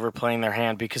is. It's overplaying their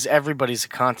hand because everybody's a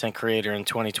content creator in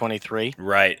 2023.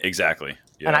 Right. Exactly.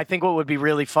 Yeah. And I think what would be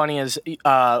really funny is,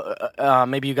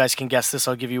 maybe you guys can guess this.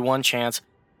 I'll give you one chance.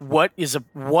 What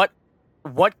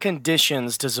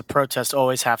conditions does a protest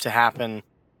always have to happen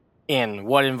in?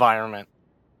 What environment?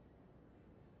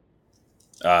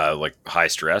 Like high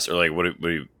stress, or like what do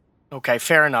you... Okay,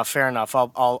 fair enough.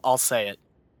 I'll say it.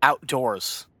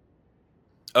 Outdoors.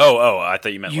 Oh, I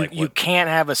thought you meant you can't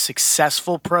have a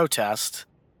successful protest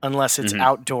unless it's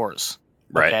outdoors.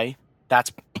 Right. Okay?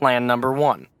 That's plan number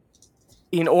 1.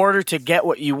 In order to get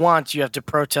what you want, you have to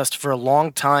protest for a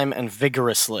long time and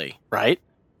vigorously, right?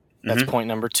 That's point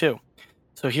number 2.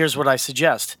 So here's what I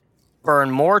suggest. Burn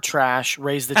more trash,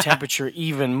 raise the temperature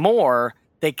even more.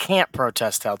 They can't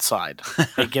protest outside.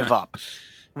 They give up.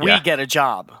 We get a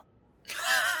job.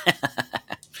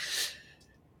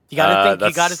 You got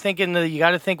to think. You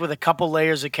got to think with a couple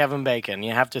layers of Kevin Bacon.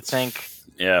 You have to think.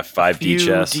 Yeah, 5D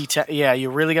chess.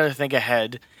 You really got to think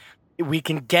ahead. We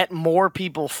can get more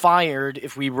people fired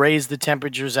if we raise the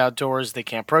temperatures outdoors. They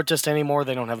can't protest anymore.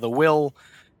 They don't have the will.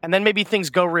 And then maybe things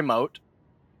go remote.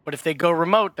 But if they go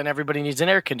remote, then everybody needs an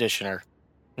air conditioner.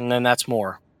 And then that's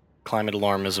more climate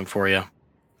alarmism for you.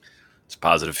 It's a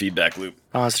positive feedback loop.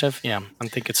 Positive? Yeah, I'm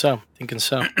thinking so.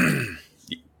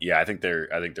 Yeah, I think they're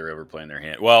overplaying their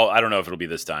hand. Well, I don't know if it'll be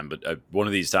this time, but one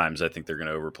of these times, I think they're going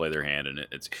to overplay their hand, and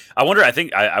it's. I wonder. I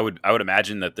think I would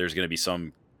imagine that there's going to be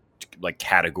some like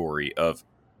category of,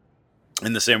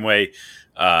 in the same way.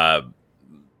 I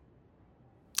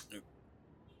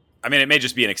mean, it may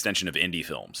just be an extension of indie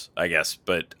films, I guess,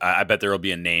 but I bet there will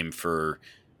be a name for,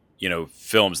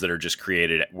 films that are just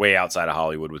created way outside of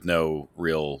Hollywood with no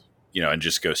real, and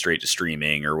just go straight to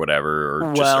streaming or whatever,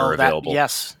 or just are available.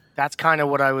 Yes. That's kind of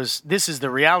what I was. This is the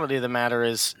reality of the matter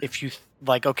is if you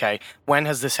okay, when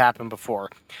has this happened before?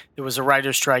 There was a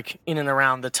writer's strike in and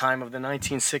around the time of the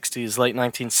 1960s, late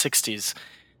 1960s.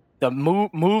 The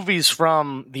movies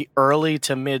from the early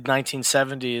to mid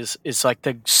 1970s is like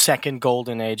the second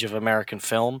golden age of American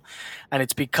film. And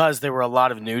it's because there were a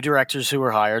lot of new directors who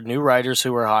were hired, new writers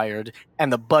who were hired,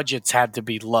 and the budgets had to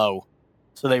be low.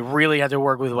 So they really had to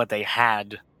work with what they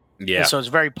had. Yeah. And so it's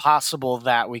very possible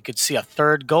that we could see a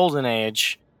third golden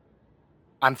age.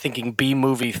 I'm thinking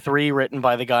B-Movie 3 written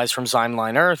by the guys from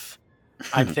Zimeline Earth.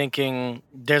 I'm thinking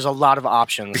there's a lot of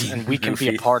options, and we can be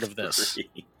a part of this.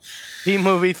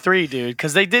 B-Movie 3, dude,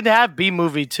 because they did have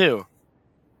B-Movie 2.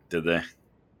 Did they?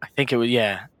 I think it was,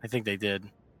 yeah. I think they did.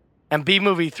 And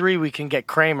B-Movie 3, we can get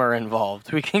Kramer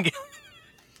involved. We can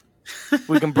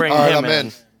bring him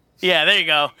in. Yeah, there you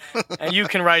go. And you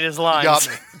can write his lines. Got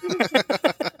me.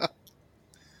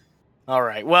 All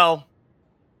right. Well,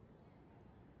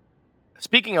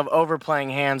 speaking of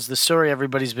overplaying hands, the story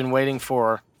everybody's been waiting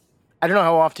for. I don't know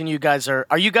how often you guys are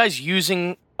you guys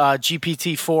using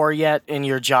GPT-4 yet in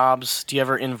your jobs? Do you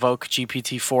ever invoke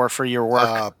GPT-4 for your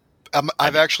work?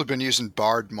 I've actually been using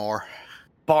Bard more.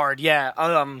 Bard, yeah.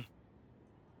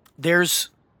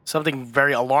 There's something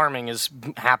very alarming is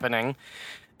happening.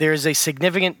 There is a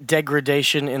significant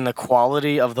degradation in the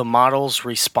quality of the model's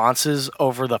responses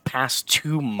over the past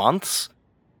 2 months.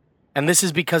 And this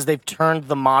is because they've turned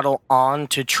the model on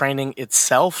to training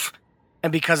itself.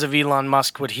 And because of Elon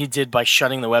Musk, what he did by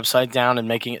shutting the website down and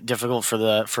making it difficult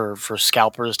for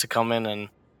scalpers to come in and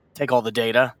take all the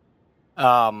data.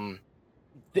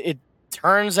 It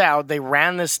turns out they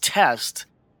ran this test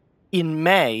in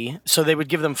May, so they would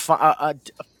give them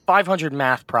 500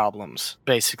 math problems,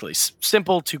 basically,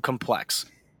 simple to complex.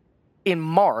 In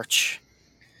March,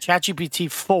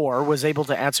 ChatGPT-4 was able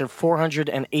to answer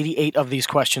 488 of these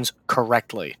questions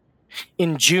correctly.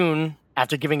 In June,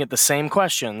 after giving it the same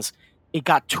questions, it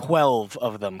got 12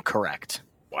 of them correct.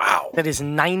 Wow. That is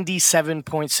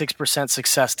 97.6%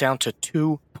 success down to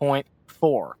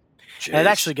 2.4. And it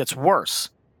actually gets worse.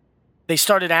 They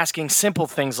started asking simple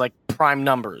things like prime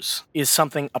numbers. Is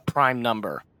something a prime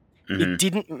number? Mm-hmm. It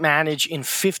didn't manage in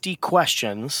 50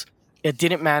 questions. It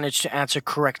didn't manage to answer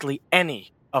correctly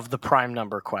any of the prime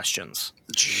number questions.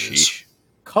 Jeez.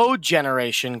 Code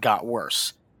generation got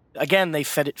worse. Again, they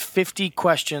fed it 50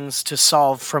 questions to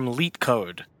solve from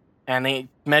LeetCode, and they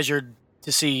measured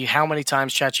to see how many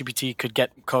times ChatGPT could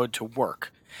get code to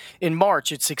work. In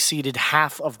March, it succeeded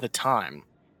half of the time.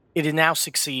 It now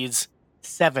succeeds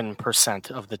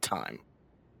 7% of the time.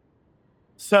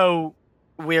 So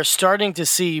we're starting to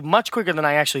see, much quicker than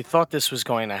I actually thought this was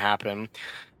going to happen,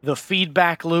 the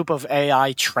feedback loop of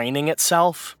AI training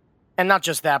itself. And not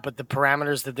just that, but the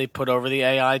parameters that they put over the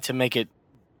AI to make it,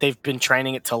 they've been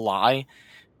training it to lie.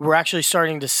 We're actually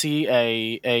starting to see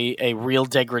a real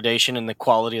degradation in the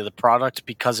quality of the product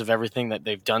because of everything that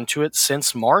they've done to it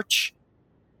since March.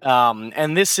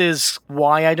 And this is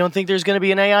why I don't think there's going to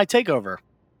be an AI takeover.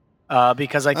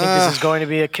 Because I think this is going to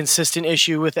be a consistent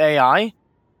issue with AI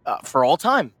for all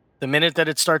time. The minute that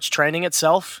it starts training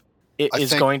itself, it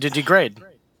is going to degrade.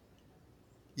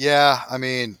 Yeah, I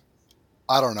mean,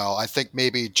 I don't know. I think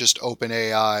maybe just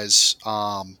OpenAI's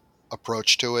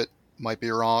approach to it might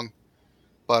be wrong.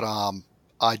 But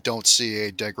I don't see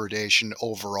a degradation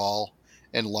overall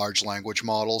in large language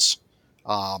models.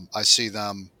 I see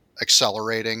them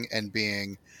accelerating and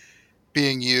being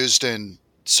used in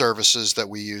services that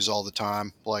we use all the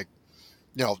time. Like,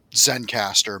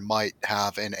 Zencaster might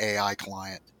have an AI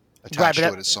client attached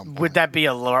to it at some point. Would that be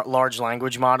a large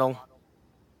language model?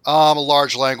 A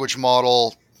large language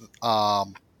model,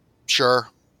 sure.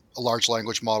 A large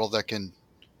language model that can,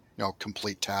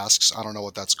 complete tasks. I don't know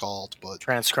what that's called, but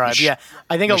transcribe. Yeah,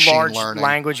 I think a large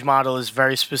language model is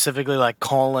very specifically like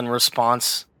call and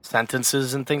response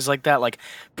sentences and things like that, like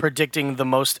predicting the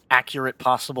most accurate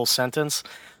possible sentence.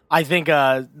 I think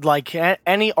like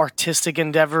any artistic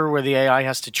endeavor where the AI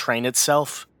has to train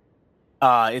itself,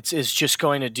 it's just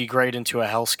going to degrade into a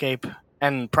hellscape,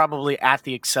 and probably at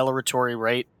the acceleratory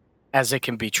rate as it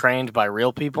can be trained by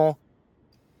real people.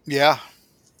 Yeah.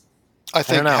 I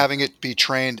think know. having it be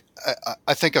trained,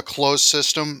 I think a closed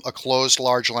system, a closed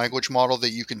large language model that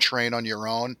you can train on your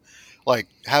own, like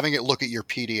having it look at your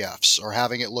PDFs or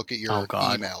having it look at your Oh,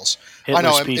 God. emails. Hitler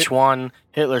know, speech 1,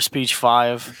 Hitler speech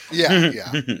 5,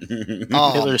 Yeah.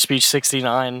 Hitler speech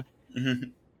 69.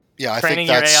 Yeah, I Training think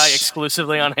your that's AI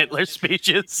exclusively on Hitler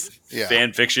speeches. Yeah.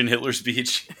 Fan fiction Hitler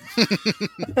speech.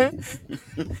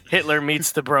 Hitler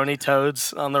meets the brony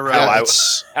toads on the road. Yeah,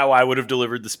 How I would have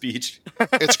delivered the speech.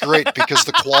 It's great because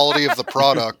the quality of the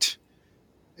product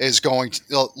is going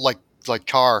to, like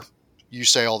car, you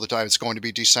say all the time, it's going to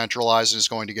be decentralized and it's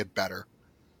going to get better.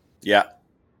 Yeah.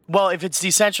 Well, if it's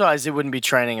decentralized, it wouldn't be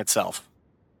training itself.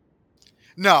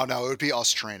 No, it would be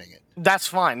us training it. That's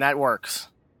fine. That works.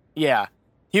 Yeah.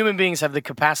 Human beings have the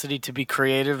capacity to be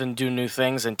creative and do new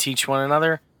things and teach one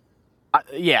another.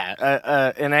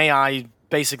 An AI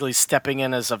basically stepping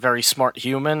in as a very smart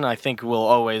human, I think will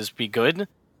always be good.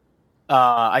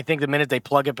 I think the minute they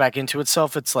plug it back into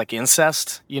itself, it's like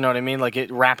incest. You know what I mean? Like it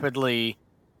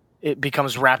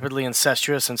becomes rapidly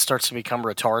incestuous and starts to become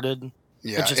retarded.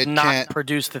 Yeah, it just not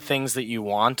produce the things that you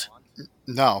want.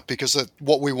 No, because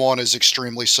what we want is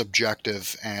extremely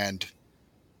subjective and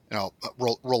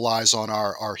relies on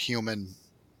our human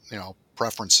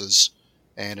preferences,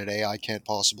 and an AI can't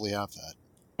possibly have that.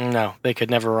 No, they could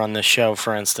never run this show,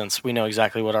 for instance. We know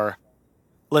exactly what our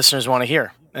listeners want to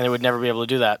hear, and it would never be able to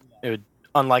do that. It would,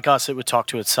 unlike us, it would talk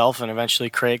to itself and eventually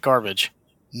create garbage.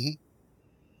 Mm-hmm.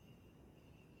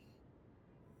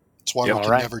 That's why we can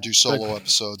never do solo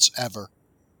episodes, ever.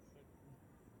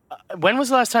 When was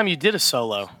the last time you did a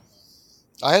solo?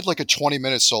 I had like a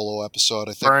 20-minute solo episode,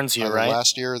 I think. Burns you, right?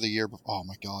 Last year or the year before. Oh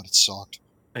my God, it sucked.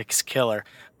 It's killer.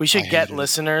 We should get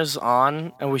listeners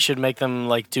on, and we should make them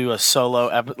like do a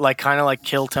solo like kind of like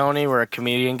Kill Tony, where a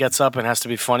comedian gets up and has to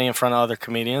be funny in front of other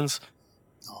comedians.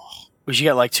 Oh. We should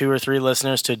get like 2 or 3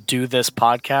 listeners to do this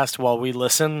podcast while we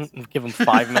listen and give them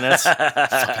 5 minutes.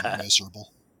 Fucking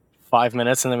miserable. 5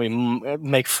 minutes, and then we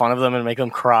make fun of them and make them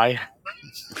cry.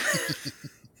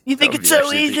 You think it's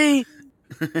so easy?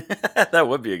 That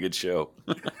would be a good show.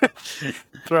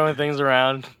 Throwing things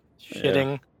around,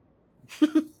 shitting.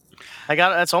 Yeah.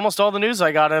 That's almost all the news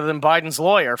I got other than Biden's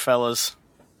lawyer, fellas.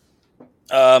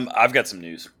 I've got some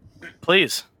news.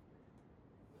 Please.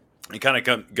 It kind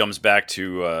of comes back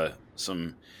to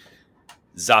some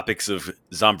zopics of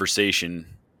Zomversation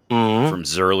from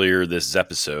earlier this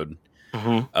episode.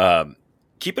 Mm-hmm.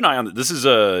 Keep an eye on this. Is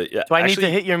a. Do I need to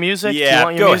hit your music? Yeah, Do you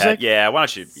want your go music? ahead. Yeah, why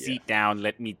don't you sit down?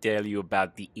 Let me tell you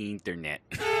about the internet.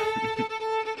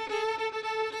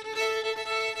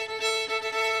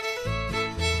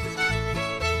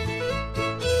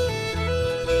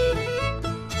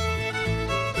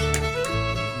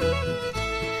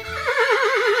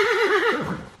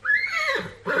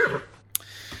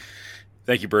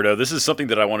 Thank you, Berto. This is something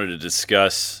that I wanted to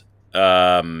discuss,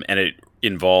 and it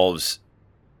involves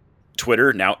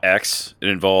Twitter, now X. It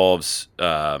involves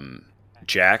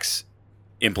Jack's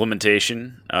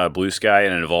implementation, Blue Sky,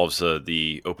 and it involves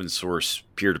the open source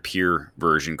peer-to-peer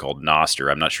version called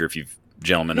Nostr. I'm not sure if you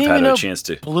gentlemen have had a chance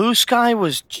to... Blue Sky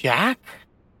was Jack?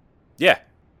 Yeah.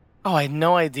 Oh, I had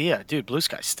no idea. Dude, Blue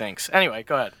Sky stinks. Anyway,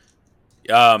 go ahead.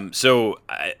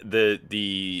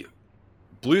 The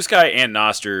Blue Sky and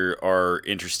Nostr are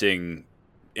interesting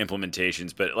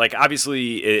implementations, but like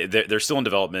obviously they're still in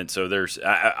development. So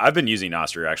I've been using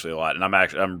Nostr actually a lot, and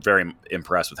I'm very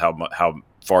impressed with how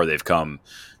far they've come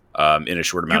in a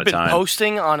short amount of time. You've been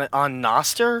posting on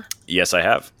Nostr? Yes, I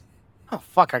have. Oh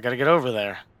fuck! I gotta get over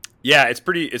there. Yeah, it's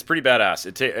pretty badass.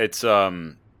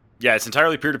 It's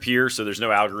entirely peer to peer, so there's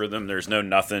no algorithm, there's no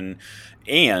nothing,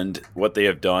 and what they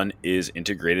have done is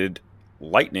integrated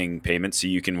Lightning payments, so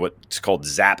you can what's called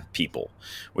zap people,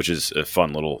 which is a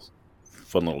fun little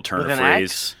turn with of an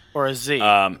phrase. X or a Z?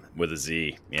 With a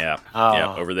Z, yeah. Oh.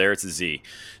 Yeah, over there it's a Z.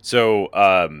 So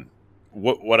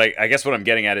what I guess what I'm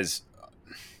getting at is,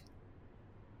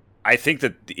 I think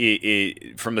that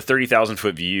from the 30,000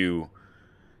 foot view,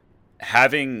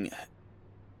 having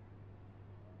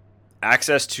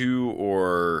access to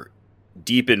or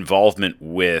deep involvement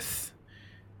with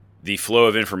the flow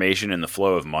of information and the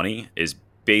flow of money is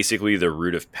basically the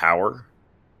root of power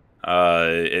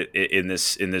in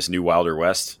this new Wilder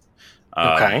West.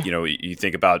 Okay. You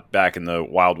think about back in the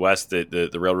Wild West,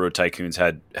 the railroad tycoons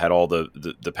had all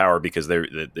the power because they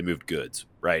moved goods,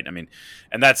 right? I mean,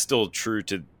 and that's still true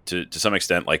to some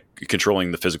extent. Like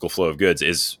controlling the physical flow of goods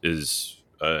is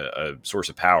a source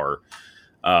of power,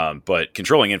 but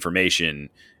controlling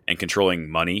information and controlling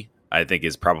money, I think,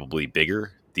 is probably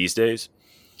bigger these days.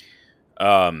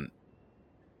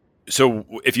 so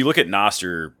if you look at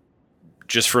Nostr,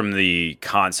 just from the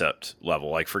concept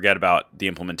level, like forget about the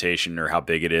implementation or how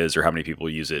big it is or how many people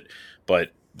use it,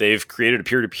 but they've created a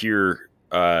peer-to-peer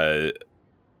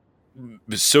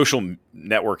social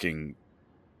networking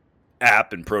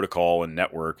app and protocol and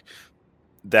network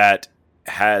that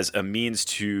has a means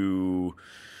to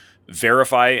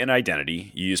verify an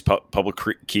identity. You use public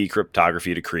key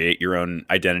cryptography to create your own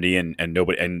identity, and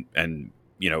nobody and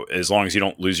as long as you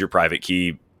don't lose your private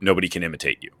key, nobody can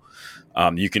imitate you.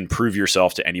 You can prove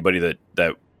yourself to anybody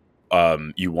that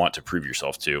you want to prove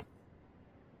yourself to.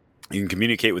 You can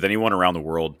communicate with anyone around the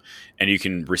world, and you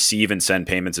can receive and send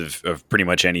payments of pretty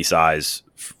much any size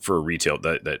for a retail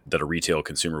that a retail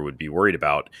consumer would be worried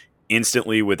about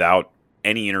instantly without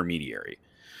any intermediary,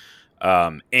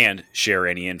 and share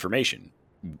any information,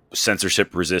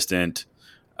 censorship resistant,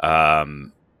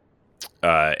 and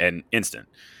instant.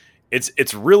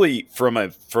 It's really from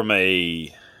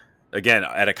a again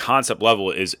at a concept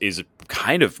level is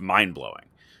kind of mind blowing,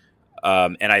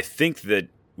 and I think that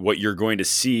what you're going to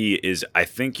see is I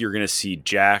think you're going to see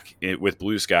Jack with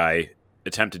Blue Sky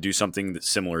attempt to do something that's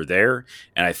similar there,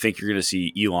 and I think you're going to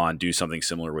see Elon do something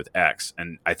similar with X,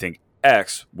 and I think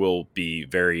X will be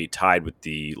very tied with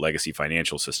the legacy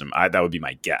financial system. That would be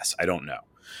my guess. I don't know,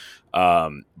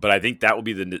 but I think that will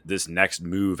be this next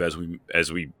move as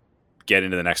we get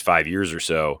into the next 5 years or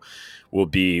so. Will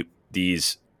be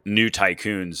these new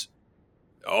tycoons,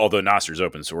 although Nostr is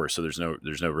open source, so there's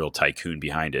no real tycoon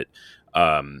behind it.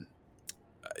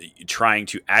 Trying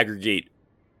to aggregate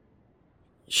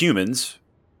humans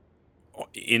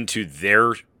into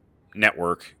their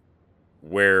network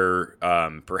where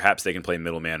perhaps they can play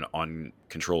middleman on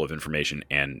control of information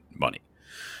and money.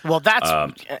 Well, that's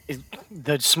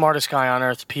the smartest guy on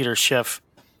earth, Peter Schiff,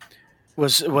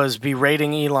 was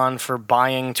berating Elon for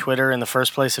buying Twitter in the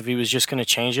first place if he was just going to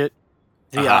change it.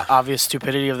 The obvious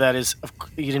stupidity of that is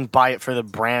he didn't buy it for the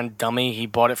brand, dummy. He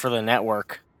bought it for the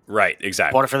network. Right,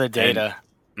 exactly. Bought it for the data.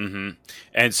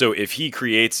 And so if he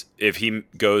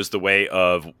goes the way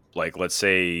of let's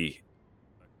say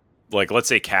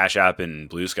Cash App and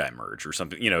Blue Sky merge or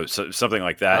something, something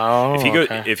like that. Oh,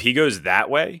 if he goes that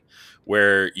way,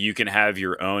 where you can have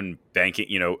your own banking,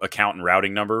 account and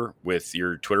routing number with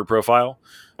your Twitter profile,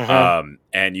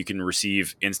 and you can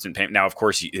receive instant payment. Now, of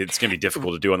course, it's going to be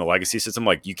difficult to do on the legacy system.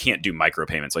 Like you can't do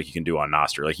micropayments like you can do on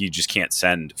Nostr. Like you just can't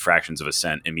send fractions of a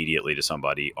cent immediately to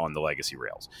somebody on the legacy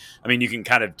rails. I mean, you can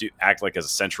kind of act like as a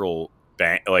central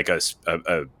bank, like a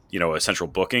central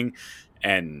booking,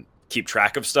 and keep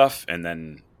track of stuff and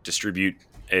then distribute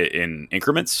in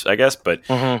increments, I guess. But,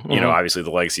 obviously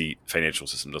the legacy financial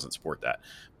system doesn't support that.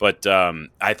 But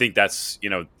I think that's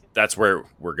where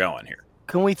we're going here.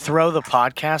 Can we throw the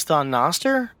podcast on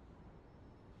Nostr?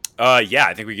 Yeah,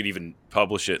 I think we could even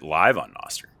publish it live on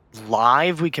Nostr.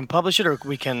 Live? We can publish it, or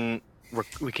we can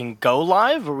go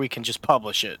live, or we can just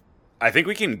publish it? I think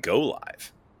we can go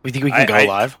live. We think we can go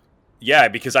live? Yeah,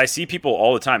 because I see people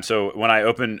all the time. So when I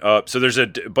open up, so there's a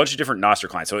bunch of different Nostr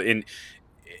clients. So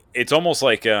it's almost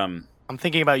like I'm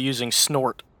thinking about using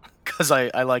Snort because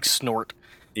I like Snort.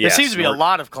 Yeah, there seems to be a Snort.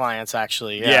 lot of clients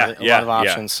actually. Yeah, a lot of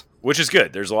options. Which is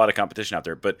good. There's a lot of competition out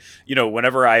there. But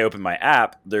whenever I open my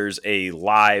app, there's a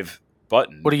live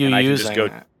button. What are you using? Just go,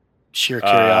 sheer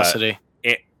curiosity.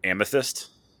 Amethyst.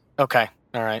 Okay.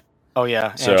 All right. Oh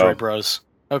yeah, So- Android Bros.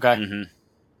 Okay. Mm-hmm.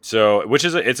 So,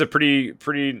 it's a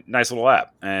pretty nice little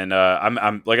app, and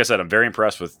I'm like I said, I'm very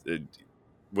impressed with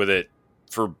it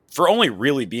for only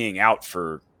really being out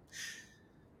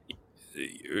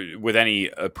with any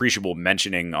appreciable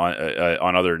mentioning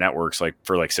on other networks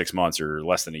for 6 months or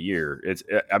less than a year.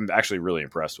 I'm actually really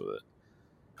impressed with it.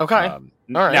 Okay. All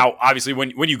right. Now, obviously,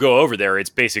 when you go over there, it's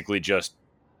basically just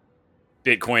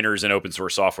Bitcoiners and open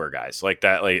source software guys like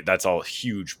that. That's a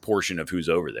huge portion of who's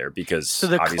over there because So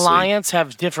the clients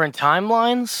have different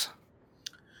timelines.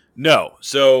 No,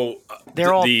 so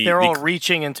They're all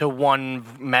reaching into one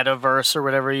metaverse or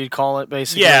whatever you'd call it,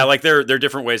 basically. Yeah, like there are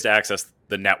different ways to access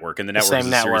the network, and the network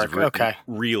same is a series network, of okay.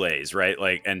 relays, right?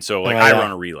 I Yeah.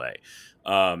 run a relay,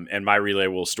 and my relay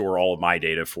will store all of my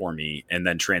data for me, and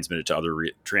then transmit it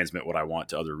to transmit what I want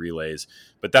to other relays.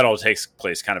 But that all takes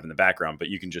place kind of in the background. But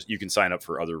you can sign up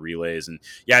for other relays, and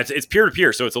yeah, it's peer to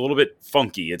peer, so it's a little bit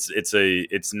funky.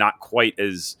 It's not quite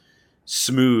as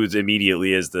smooth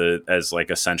immediately as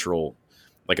a central,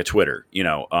 like a Twitter,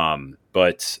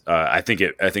 but I think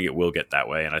it will get that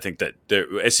way, and I think that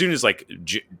as soon as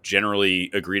generally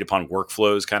agreed upon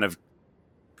workflows kind of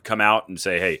come out and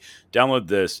say, hey, download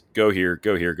this, go here,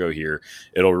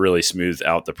 it'll really smooth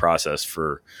out the process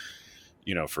for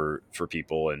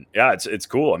people. And yeah, it's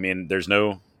cool. I mean, there's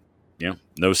no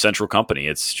no central company.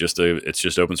 It's just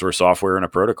open source software and a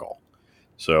protocol.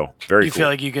 So very You cool. feel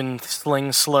like you can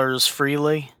sling slurs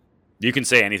freely? You can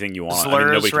say anything you want.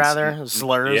 Slurs, nobody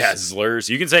slurs. Yeah, slurs.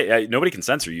 You can say nobody can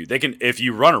censor you. They can, if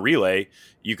you run a relay,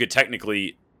 you could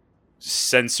technically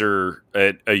censor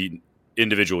a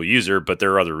individual user, but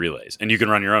there are other relays, and you can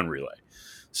run your own relay.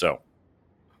 So,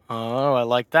 Oh, I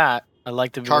like that. I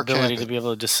like the Car ability to camping. be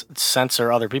able to just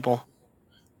censor other people.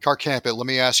 Carcampit, let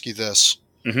me ask you this.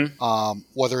 Mhm.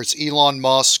 Whether it's Elon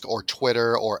Musk or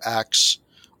Twitter or X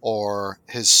or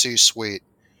his C-suite,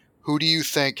 who do you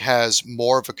think has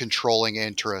more of a controlling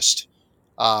interest?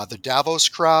 The Davos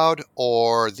crowd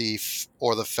or the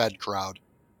Fed crowd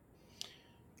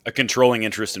a controlling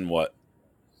interest in what?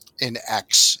 in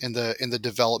X, in the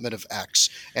development of X,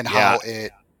 and Yeah. how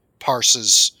it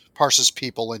parses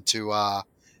people into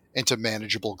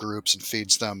manageable groups and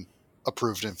feeds them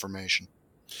approved information.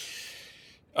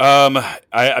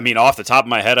 I mean, off the top of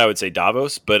my head, I would say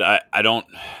Davos, but I don't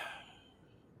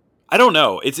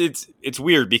know. It's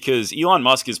weird because Elon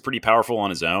Musk is pretty powerful on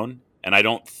his own, and I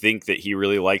don't think that he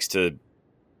really likes to.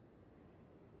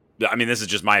 I mean, this is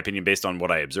just my opinion based on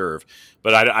what I observe,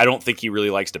 but I don't think he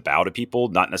really likes to bow to people.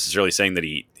 Not necessarily saying that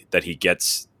he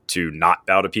gets to not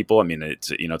bow to people. I mean, it's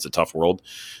a tough world,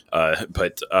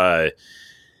 but I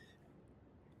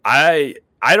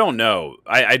don't know.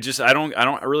 I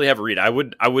don't really have a read. I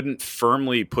wouldn't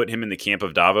firmly put him in the camp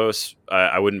of Davos.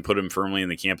 I wouldn't put him firmly in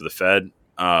the camp of the Fed.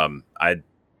 I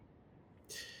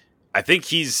think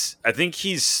he's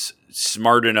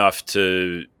smart enough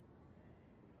to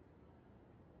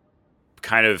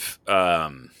kind of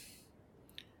I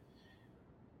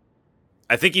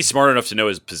think he's smart enough to know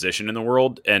his position in the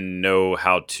world and know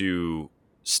how to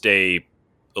stay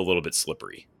a little bit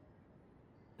slippery.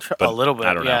 But a little bit,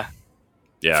 I don't know. I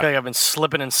feel like I've been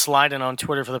slipping and sliding on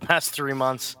Twitter for the past 3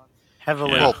 months.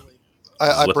 Heavily. Yeah. Well,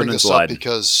 I Slipping bring and this up sliding.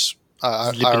 because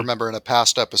I Slipping. remember in a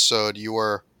past episode you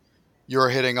were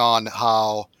hitting on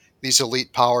how these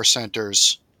elite power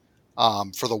centers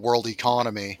for the world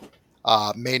economy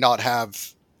may not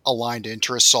have aligned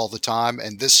interests all the time,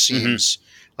 and this seems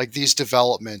like these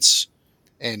developments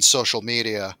in social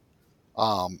media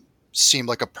seem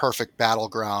like a perfect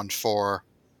battleground for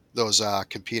those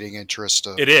competing interests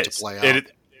to play out.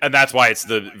 And that's why it's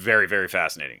the very, very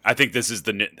fascinating. I think this is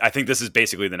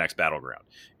basically the next battleground.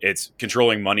 It's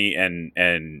controlling money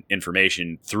and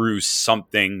information through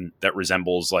something that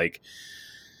resembles like,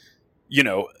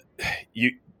 you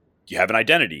have an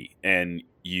identity and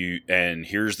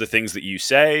here's the things that you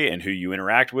say and who you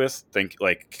interact with. Think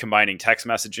like combining text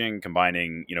messaging,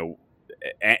 combining,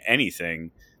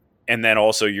 anything. And then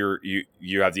also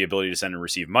you have the ability to send and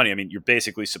receive money. I mean, you're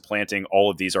basically supplanting all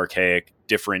of these archaic,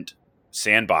 different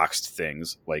sandboxed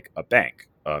things like a bank,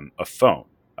 a phone,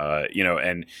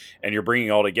 and you're bringing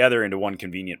it all together into one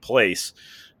convenient place.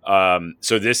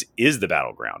 So this is the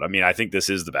battleground. I mean, I think this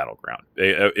is the battleground.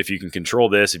 If you can control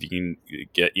this, if you can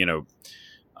get,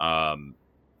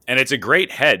 and it's a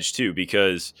great hedge too,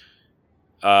 because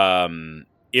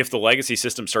if the legacy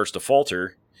system starts to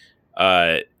falter,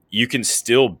 you can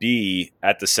still be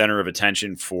at the center of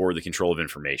attention for the control of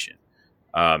information.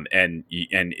 And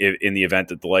in the event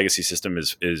that the legacy system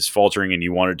is faltering and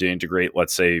you wanted to integrate,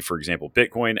 let's say, for example,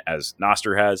 Bitcoin, as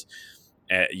Nostr has,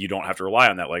 you don't have to rely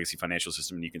on that legacy financial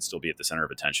system, and you can still be at the center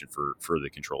of attention for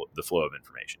the flow of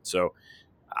information. So,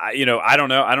 I don't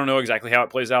know exactly how it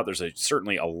plays out. There's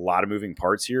certainly a lot of moving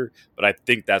parts here, but I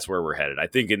think that's where we're headed. I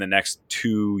think in the next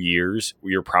 2 years,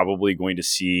 we are probably going to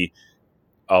see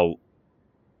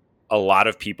a lot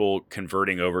of people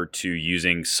converting over to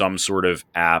using some sort of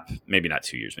app, maybe not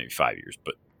 2 years, maybe 5 years,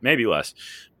 but maybe less,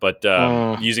 but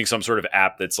using some sort of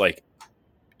app that's like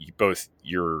both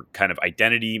your kind of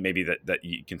identity, maybe that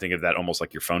you can think of that almost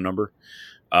like your phone number,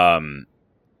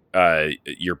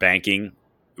 your banking,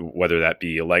 whether that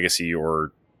be a legacy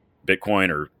or Bitcoin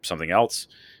or something else,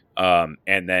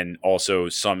 and then also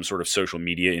some sort of social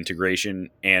media integration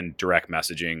and direct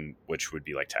messaging, which would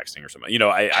be like texting or something.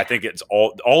 I think it's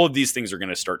all of these things are going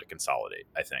to start to consolidate,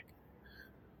 I think.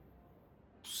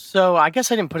 So I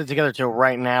guess I didn't put it together till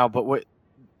right now, but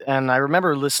and I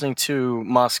remember listening to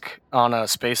Musk on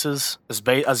Spaces,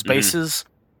 Bases.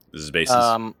 This is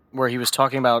Bases. Where he was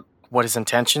talking about what his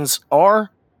intentions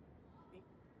are.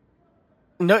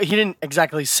 No, he didn't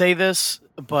exactly say this,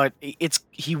 but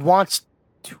he wants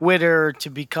Twitter to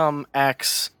become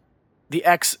X. The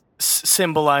X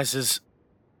symbolizes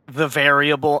the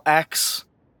variable X.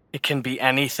 It can be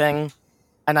anything.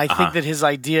 And I think that his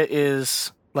idea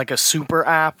is like a super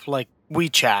app, like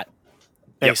WeChat,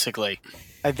 basically. Yep.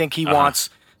 I think he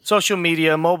wants social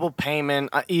media, mobile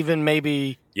payment, even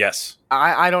maybe Yes.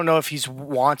 I don't know if he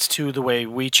wants to the way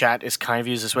WeChat is kind of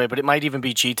used this way, but it might even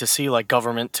be G2C, like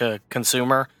government to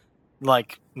consumer.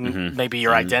 Like maybe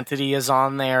your identity is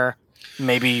on there.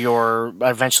 Maybe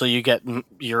eventually you get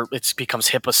it becomes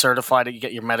HIPAA certified. You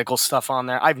get your medical stuff on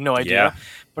there. I have no idea, Yeah.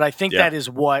 but I think that is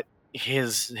what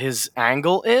his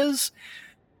angle is.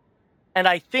 And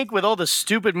I think with all the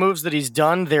stupid moves that he's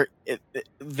done,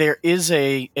 there is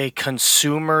a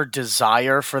consumer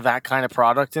desire for that kind of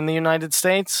product in the United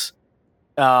States.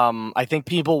 I think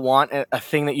people want a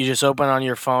thing that you just open on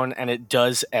your phone and it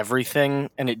does everything,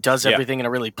 and it does everything in a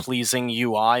really pleasing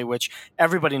UI, which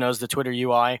everybody knows the Twitter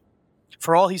UI.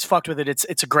 For all he's fucked with it,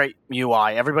 it's a great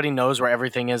UI. Everybody knows where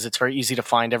everything is. It's very easy to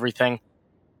find everything.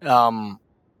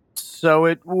 So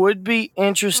it would be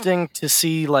interesting to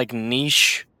see like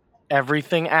niche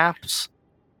everything apps,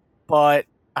 but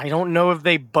I don't know if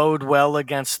they bode well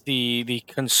against the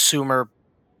consumer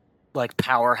like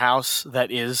powerhouse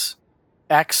that is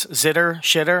X, Zitter,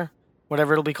 Shitter,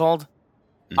 whatever it'll be called.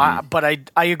 But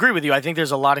I agree with you. I think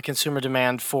there's a lot of consumer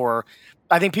demand for.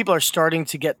 I think people are starting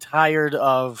to get tired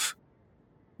of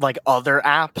like other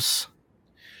apps.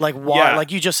 Like why?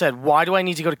 Like you just said, why do I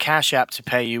need to go to Cash App to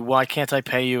pay you? Why can't I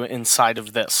pay you inside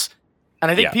of this? And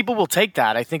I think people will take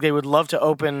that. I think they would love to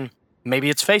open.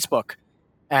 Maybe it's Facebook,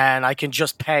 and I can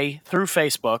just pay through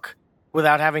Facebook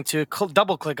without having to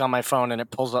double click on my phone, and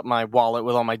it pulls up my wallet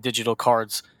with all my digital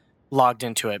cards logged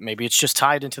into it. Maybe it's just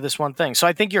tied into this one thing. So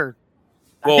I think you're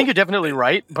definitely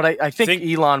right, but I think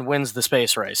Elon wins the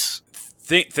space race.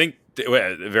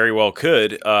 Very well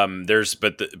could.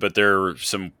 But there are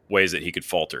some ways that he could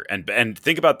falter. And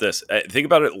think about this. Think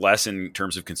about it less in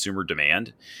terms of consumer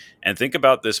demand, and think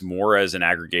about this more as an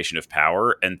aggregation of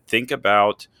power. And think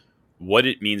about what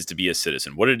it means to be a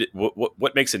citizen.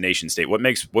 What makes a nation state? What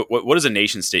is a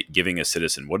nation state giving a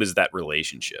citizen? What is that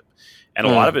relationship? And a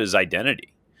lot of it is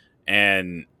identity.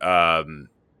 And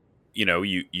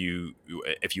you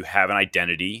if you have an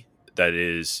identity that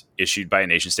is issued by a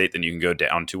nation state, then you can go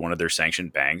down to one of their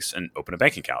sanctioned banks and open a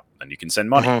bank account. And you can send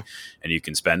money, and you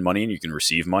can spend money, and you can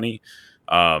receive money.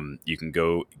 You can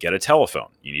go get a telephone.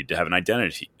 You need to have an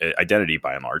identity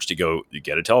by and large to go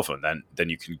get a telephone. Then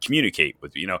you can communicate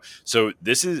with, So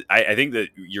this is, I think that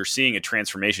you're seeing a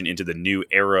transformation into the new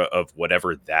era of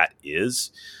whatever that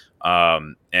is.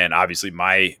 And obviously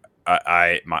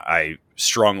I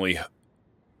strongly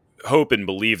hope and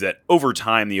believe that over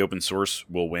time the open source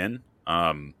will win.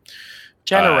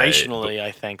 Generationally,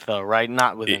 I think, though, right?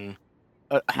 Not within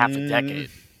half a decade.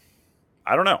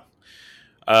 I don't know.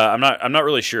 I'm not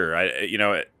really sure.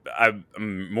 I'm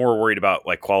more worried about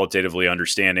like qualitatively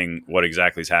understanding what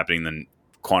exactly is happening than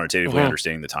quantitatively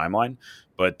understanding the timeline.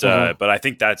 But I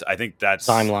think that's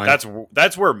timeline.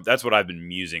 That's what I've been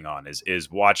musing on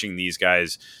is watching these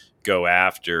guys go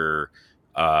after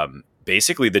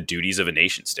basically the duties of a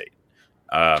nation state.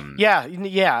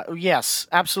 Yes,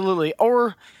 absolutely.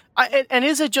 And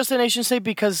is it just a nation state?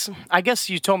 Because I guess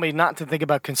you told me not to think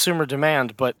about consumer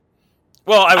demand, but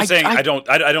well, I was saying I don't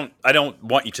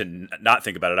want you to not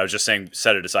think about it. I was just saying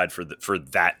set it aside for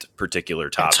that particular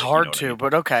topic. It's hard to,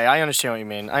 but okay, I understand what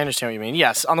you mean.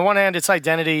 Yes, on the one hand, it's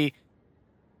identity.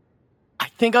 I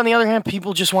think on the other hand,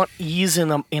 people just want ease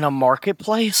in a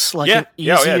marketplace, like an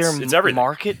easier it's everything.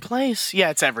 Marketplace. Yeah,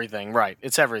 it's everything. Right,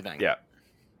 it's everything. Yeah.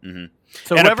 Mm-hmm.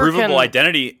 So and a provable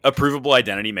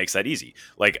identity makes that easy.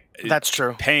 Like that's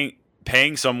true.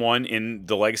 Paying someone in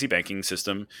the legacy banking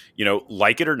system,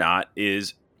 like it or not,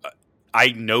 is I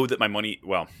know that my money.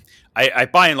 Well, I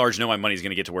by and large know my money is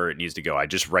going to get to where it needs to go. I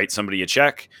just write somebody a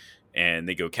check, and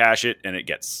they go cash it, and it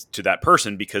gets to that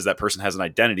person because that person has an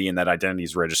identity, and that identity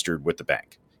is registered with the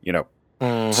bank.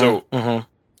 So a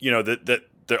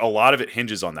lot of it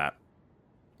hinges on that,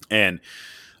 and.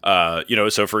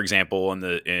 So for example, on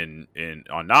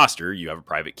Nostr, you have a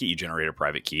private key, you generate a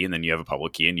private key, and then you have a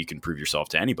public key, and you can prove yourself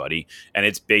to anybody. And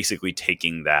it's basically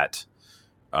taking that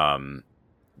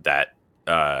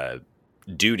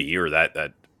duty or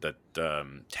that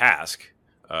task,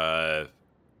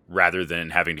 rather than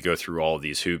having to go through all of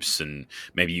these hoops, and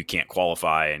maybe you can't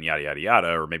qualify and yada yada yada,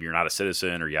 or maybe you're not a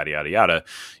citizen or yada yada yada.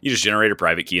 You just generate a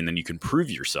private key, and then you can prove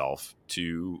yourself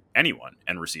to anyone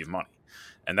and receive money.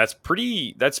 And that's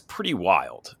pretty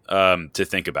wild to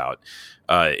think about.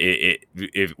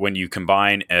 When you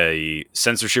combine a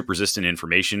censorship-resistant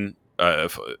information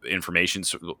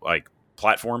like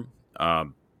platform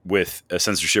with a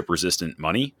censorship-resistant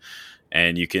money,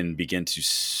 and you can begin to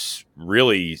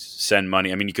really send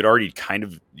money. I mean, you could already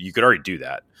do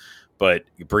that, but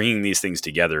bringing these things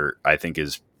together, I think,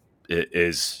 is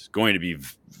going to be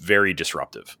very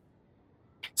disruptive.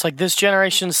 It's like this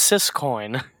generation's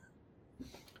Syscoin.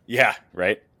 Yeah,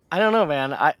 right. I don't know,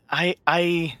 man.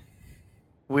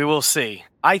 We will see.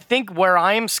 I think where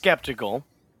I am skeptical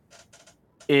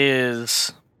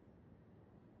is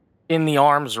in the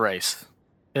arms race,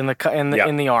 in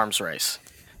the arms race.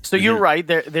 So you're right.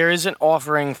 There is an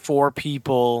offering for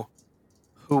people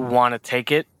who want to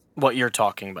take it. What you're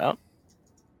talking about,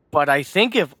 but I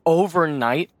think if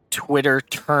overnight Twitter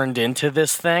turned into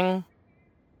this thing,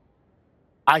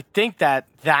 I think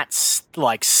that's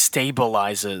like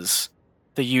stabilizes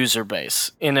the user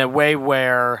base in a way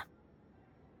where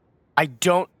I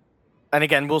don't, and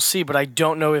again, we'll see, but I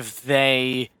don't know if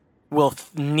they will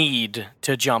need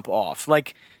to jump off.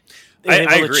 Like, they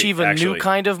will agree, achieve a actually. new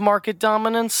kind of market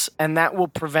dominance, and that will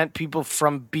prevent people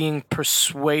from being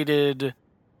persuaded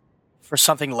for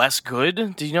something less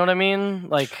good. Do you know what I mean?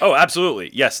 Like, Oh, absolutely.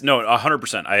 Yes. No,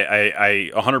 100%.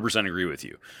 I 100% agree with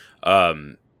you.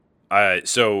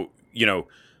 So,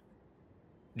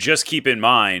 just keep in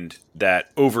mind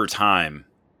that over time,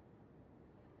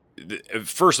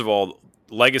 first of all,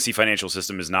 legacy financial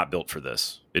system is not built for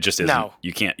this. It just isn't. No,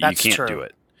 you can't true. do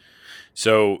it.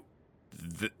 So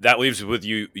that leaves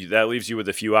you with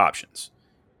a few options.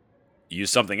 Use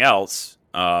something else,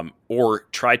 or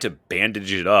try to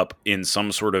bandage it up in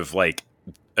some sort of like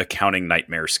accounting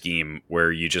nightmare scheme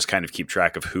where you just kind of keep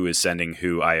track of who is sending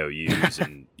who IOUs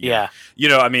and I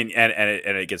mean, and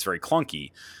it gets very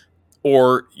clunky.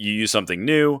 Or you use something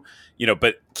new,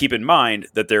 but keep in mind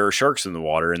that there are sharks in the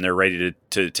water and they're ready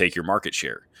to take your market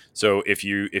share. So if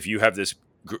you have this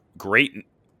great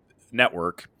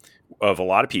network of a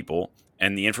lot of people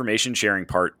and the information sharing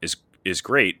part is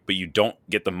great, but you don't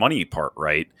get the money part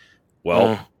right,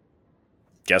 well,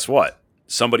 guess what?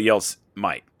 Somebody else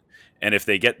might. And if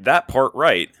they get that part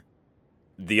right,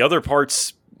 the other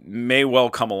parts may well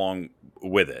come along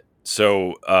with it.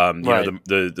 So,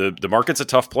 the market's a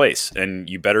tough place, and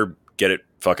you better get it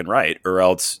fucking right, or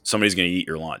else somebody's going to eat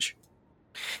your lunch.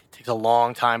 It takes a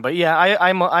long time, but yeah,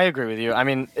 I agree with you. I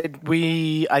mean,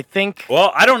 I think.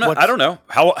 Well, I don't know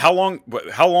how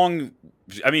long.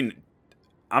 I mean,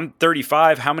 I'm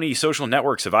 35. How many social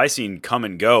networks have I seen come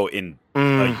and go in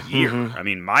a year? I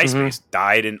mean, MySpace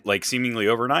died in like seemingly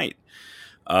overnight.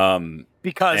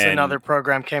 Because another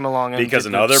program came along and because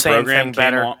did another the same program thing came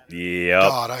better. along. Yep.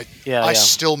 God, Yeah. I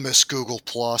still miss Google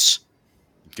Plus.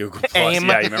 Google Plus. AIM.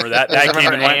 Yeah, you remember that? That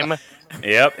came and AIM. went.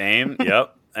 Yep, AIM.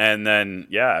 Yep. And then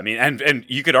I mean, and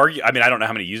you could argue. I mean, I don't know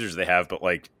how many users they have, but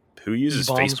like, who uses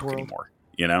E-Bombs Facebook World. anymore?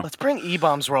 Let's bring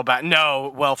E-Bombs World back.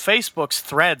 No, well, Facebook's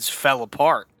threads fell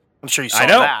apart. I'm sure you saw I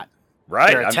know. that.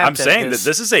 Right. Their I'm attempt at saying that this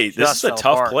this is a just fell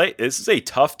tough apart. place. This is a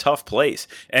tough place.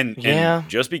 And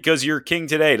just because you're king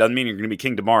today doesn't mean you're going to be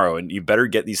king tomorrow. And you better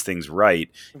get these things right.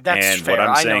 That's and fair. what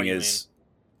I'm I know saying what you is,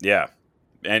 yeah.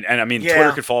 And I mean, Yeah.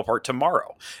 Twitter could fall apart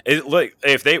tomorrow. What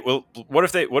if they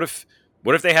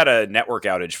had a network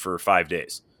outage for 5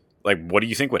 days? Like, what do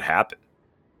you think would happen?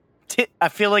 I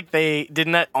feel like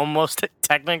didn't that almost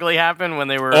technically happen when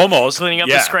they were cleaning up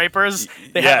the scrapers?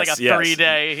 They had like a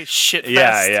 3-day shit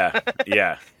fest. Yeah.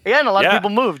 Yeah, and a lot of people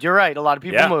moved. You're right. A lot of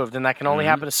people Yeah. moved, and that can only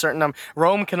happen a certain number.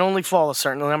 Rome can only fall a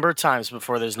certain number of times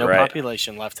before there's no Right.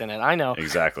 population left in it. I know.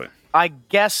 Exactly. I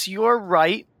guess you're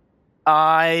right.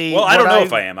 I don't know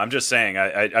if I am. I'm just saying.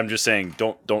 I'm just saying.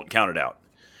 Don't count it out.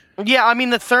 Yeah, I mean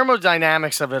the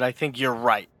thermodynamics of it. I think you're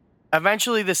right.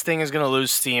 Eventually, this thing is going to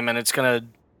lose steam, and it's going to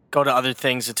go to other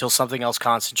things until something else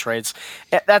concentrates.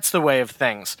 That's the way of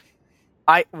things.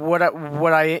 What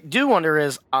I do wonder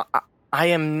is I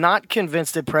am not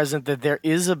convinced at present that there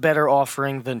is a better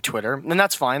offering than Twitter, and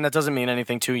that's fine. That doesn't mean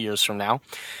anything 2 years from now.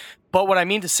 But what I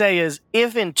mean to say is,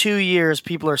 if in 2 years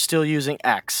people are still using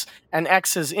X, and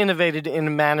X has innovated in a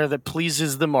manner that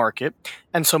pleases the market,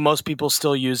 and so most people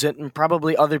still use it, and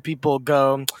probably other people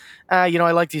go, I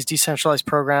like these decentralized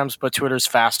programs, but Twitter's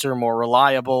faster, more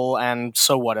reliable, and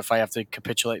so what if I have to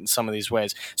capitulate in some of these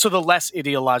ways? So the less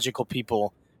ideological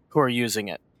people who are using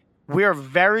it. We are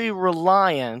very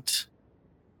reliant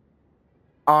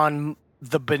on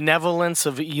the benevolence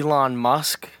of Elon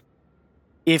Musk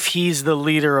if he's the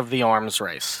leader of the arms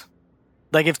race.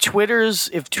 Like if Twitter's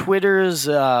brand,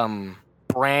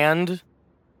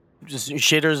 just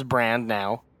Shitter's brand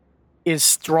now, is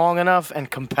strong enough and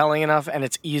compelling enough and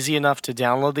it's easy enough to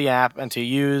download the app and to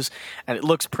use and it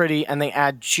looks pretty and they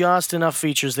add just enough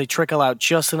features, they trickle out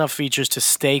just enough features to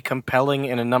stay compelling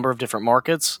in a number of different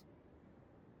markets.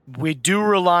 We do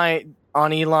rely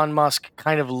on Elon Musk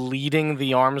kind of leading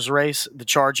the arms race, the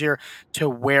charge here, to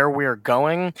where we're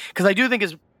going. Because I do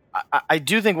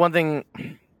think one thing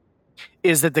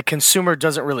is that the consumer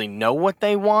doesn't really know what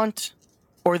they want.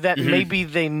 or that maybe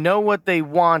they know what they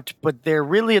want, but they're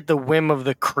really at the whim of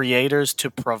the creators to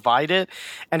provide it.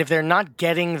 And if they're not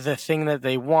getting the thing that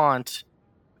they want,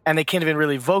 and they can't even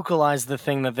really vocalize the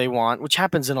thing that they want, which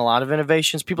happens in a lot of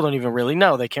innovations, people don't even really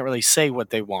know. They can't really say what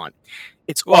they want.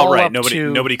 It's all right. up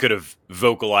to... Nobody could have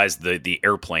vocalized the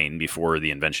airplane before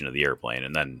the invention of the airplane,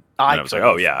 and then I was like,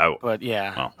 oh yeah, but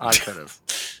yeah, well. I could have.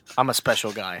 I'm a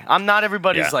special guy. I'm not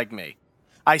everybody's like me.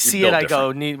 I see built it. I go,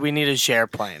 we need a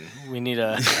airplane. We need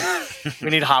a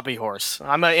hobby horse.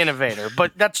 I'm an innovator,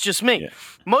 but that's just me. Yeah.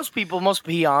 Most people, most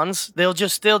peons, they'll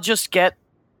just get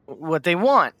what they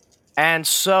want. And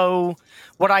so,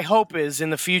 what I hope is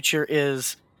in the future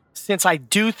is, since I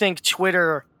do think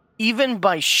Twitter, even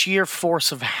by sheer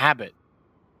force of habit,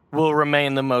 will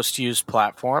remain the most used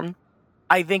platform,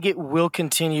 I think it will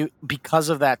continue because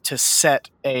of that to set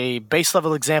a base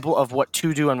level example of what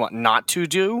to do and what not to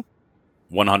do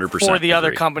 100% for the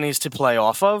other companies to play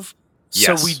off of.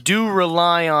 Yes. So we do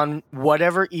rely on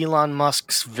whatever Elon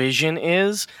Musk's vision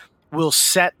is, will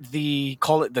set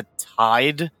call it the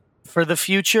tide for the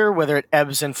future, whether it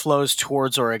ebbs and flows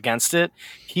towards or against it.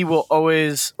 He will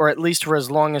always, or at least for as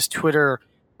long as Twitter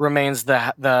remains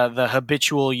the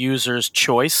habitual user's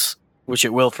choice, which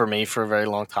it will for me for a very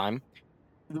long time,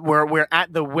 we're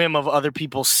at the whim of other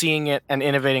people seeing it and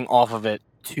innovating off of it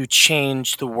to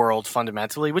change the world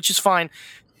fundamentally, which is fine.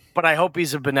 But I hope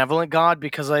he's a benevolent God,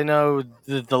 because I know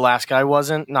the last guy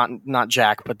wasn't, not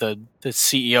Jack, but the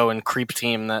CEO and creep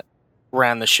team that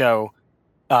ran the show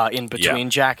in between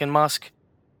Jack and Musk.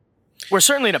 We're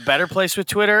certainly in a better place with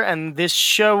Twitter, and this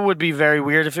show would be very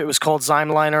weird if it was called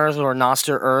Zimeline Earth or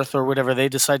Noster Earth or whatever they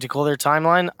decide to call their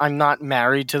timeline. I'm not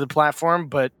married to the platform,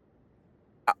 but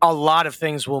a lot of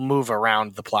things will move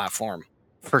around the platform,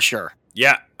 for sure.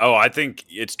 Yeah. Oh, I think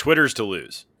it's Twitter's to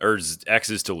lose, or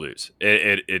X's to lose.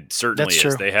 It certainly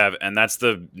is. They have, and that's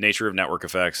the nature of network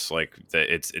effects. Like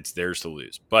it's theirs to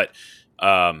lose. But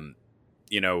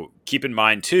keep in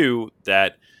mind too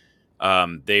that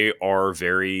they are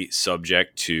very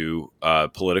subject to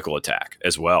political attack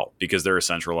as well, because they're a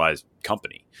centralized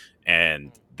company,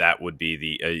 and that would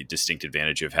be a distinct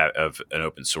advantage of an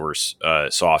open source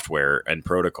software and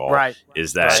protocol. Right.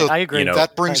 Is that So I agree.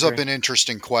 that brings up an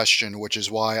interesting question, which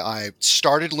is why I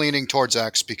started leaning towards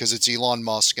X, because it's Elon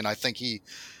Musk, and I think he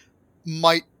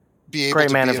might be able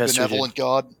to be a benevolent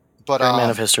God. But great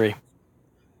man of history.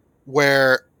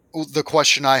 Where the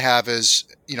question I have is,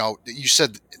 you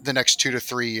said the next 2 to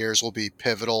 3 years will be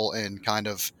pivotal in kind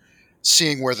of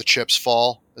seeing where the chips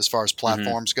fall as far as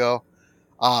platforms go.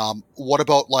 What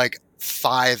about like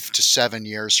 5 to 7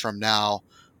 years from now,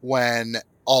 when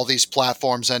all these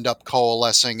platforms end up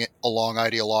coalescing along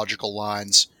ideological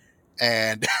lines,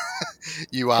 and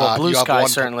Blue Sky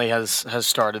certainly has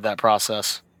started that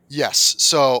process. Yes.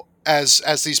 So as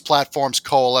these platforms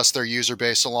coalesce their user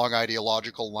base along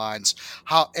ideological lines,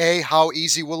 how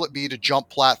easy will it be to jump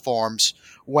platforms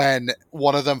when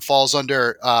one of them falls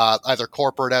under either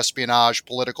corporate espionage,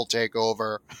 political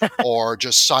takeover, or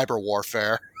just cyber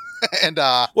warfare? And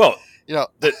that's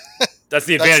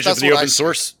the advantage of the open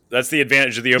source. That's the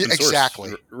advantage of the open source,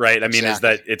 exactly. Right? I mean, is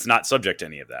that it's not subject to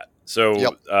any of that.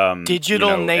 So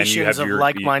digital nations of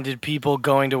like-minded people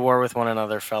going to war with one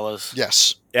another, fellas.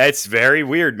 Yes. Yeah, it's very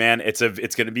weird, man. It's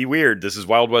going to be weird. This is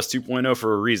Wild West 2.0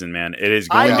 for a reason, man. It is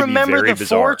going to be very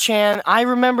bizarre. I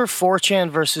remember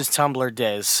 4chan versus Tumblr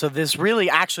days. So this really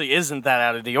actually isn't that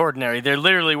out of the ordinary. There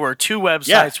literally were two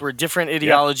websites where different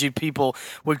ideology people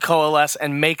would coalesce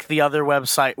and make the other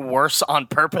website worse on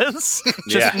purpose.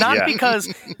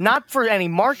 Not for any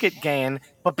market gain,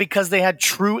 but because they had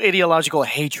true ideological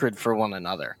hatred for one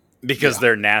another. Because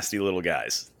they're nasty little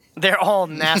guys. They're all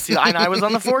nasty. I was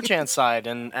on the 4chan side,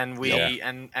 and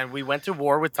we went to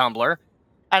war with Tumblr,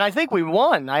 and I think we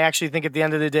won. I actually think at the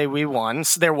end of the day we won.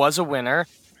 So there was a winner,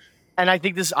 and I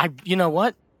think you know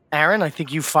what, Aaron? I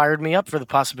think you fired me up for the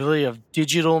possibility of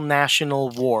digital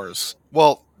national wars.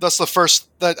 Well, that's the first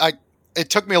It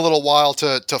took me a little while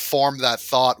to form that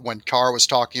thought when Carr was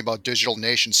talking about digital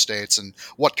nation states and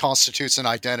what constitutes an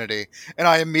identity, and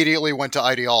I immediately went to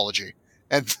ideology.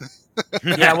 And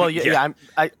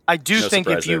I do think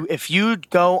if you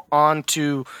go on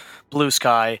to Blue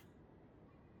Sky,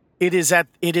 it is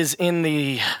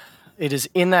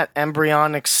in that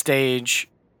embryonic stage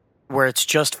where it's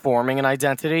just forming an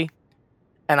identity.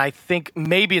 And I think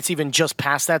maybe it's even just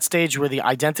past that stage where the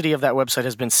identity of that website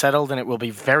has been settled, and it will be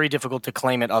very difficult to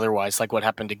claim it otherwise, like what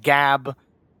happened to Gab.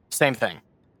 Same thing.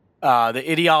 The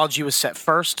ideology was set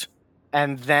first,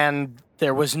 and then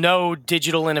there was no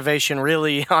digital innovation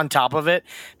really on top of it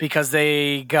because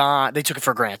they took it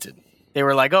for granted. They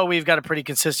were like, oh, we've got a pretty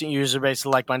consistent user base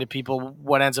of like-minded people.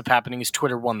 What ends up happening is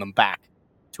Twitter won them back.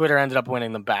 Twitter ended up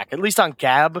winning them back. At least on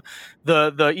Gab,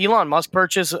 the Elon Musk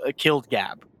purchase killed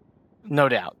Gab, no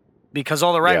doubt. Because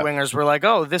all the right-wingers were like,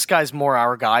 oh, this guy's more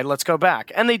our guy. Let's go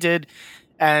back. And they did.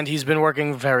 And he's been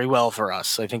working very well for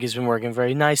us. I think he's been working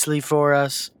very nicely for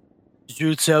us.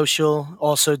 Truth Social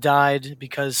also died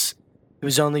because it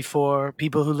was only for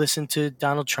people who listened to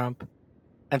Donald Trump.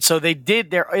 And so they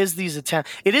did, there is these attempts.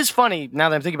 It is funny, now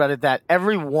that I'm thinking about it, that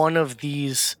every one of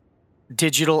these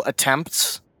digital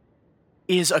attempts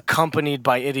is accompanied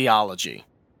by ideology.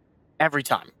 Every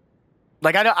time.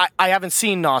 Like, I haven't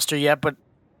seen Nostr yet, but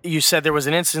you said there was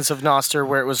an instance of Nostr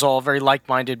where it was all very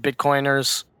like-minded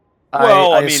Bitcoiners.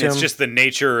 Well, I mean, assume. it's just the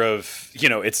nature of,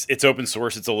 it's open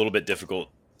source. It's a little bit difficult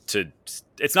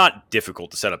it's not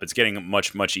difficult to set up. It's getting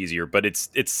much, much easier, but it's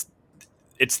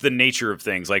the nature of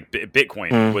things. Like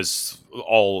Bitcoin was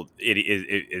all,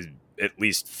 at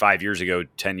least 5 years ago,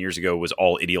 10 years ago, was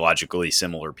all ideologically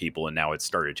similar people, and now it's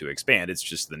started to expand. It's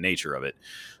just the nature of it.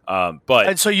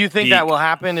 And so you think that will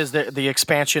happen? Is the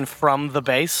expansion from the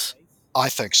base? I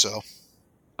think so.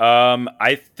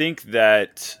 I think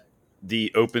that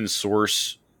the open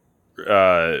source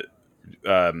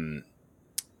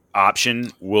option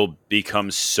will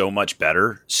become so much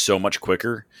better, so much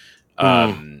quicker.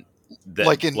 In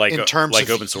terms of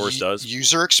open source does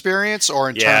user experience, or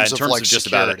in terms of like just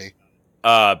security.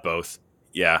 Both.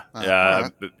 Yeah.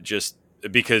 Right. Just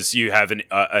because you have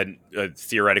a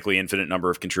theoretically infinite number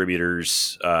of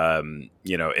contributors, it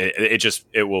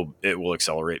will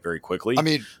accelerate very quickly. I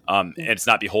mean, it's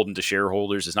not beholden to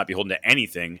shareholders. It's not beholden to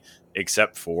anything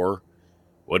except for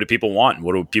what do people want and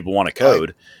what do people want to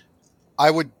code.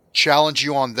 I would challenge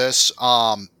you on this.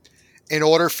 In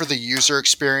order for the user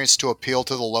experience to appeal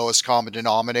to the lowest common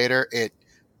denominator, it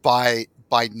by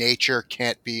nature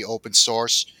can't be open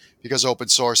source, because open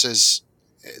source is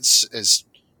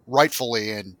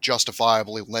rightfully and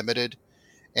justifiably limited,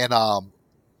 and I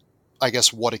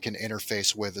guess what it can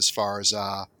interface with as far as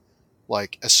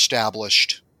like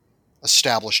established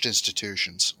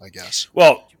institutions, I guess.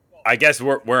 Well, I guess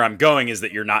where I'm going is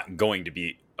that you're not going to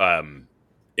be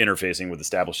interfacing with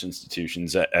established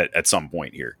institutions at some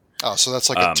point here. Oh, so that's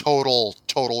like a total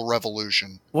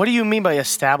revolution. What do you mean by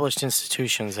established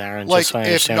institutions, Aaron? Like, just so I if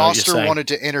understand what you're Nostr saying. wanted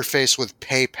to interface with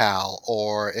PayPal,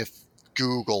 or if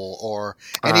Google, or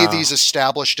any of these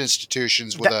established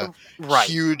institutions with a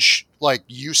huge like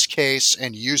use case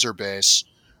and user base.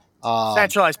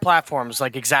 Centralized platforms,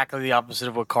 like exactly the opposite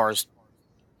of what Carr's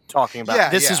talking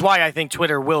about. This is why I think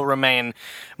Twitter will remain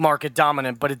market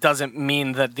dominant, but it doesn't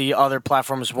mean that the other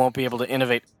platforms won't be able to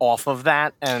innovate off of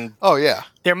that. And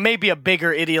there may be a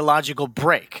bigger ideological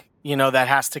break, that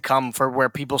has to come for where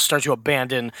people start to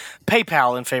abandon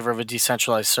PayPal in favor of a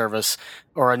decentralized service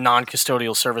or a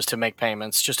non-custodial service to make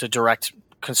payments, just a direct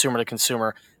consumer to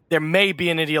consumer. There may be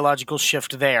an ideological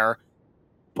shift there,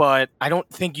 but I don't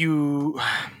think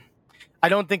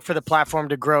for the platform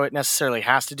to grow, it necessarily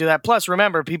has to do that. Plus,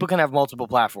 remember, people can have multiple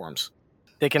platforms.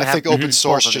 I think open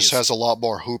source just has a lot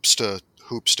more hoops to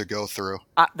go through.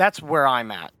 That's where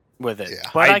I'm at with it. Yeah.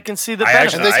 But I can see the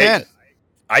benefits. And they can.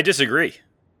 I disagree.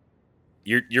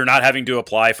 You're not having to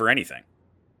apply for anything.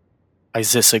 I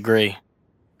disagree.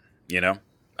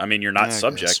 I mean, you're not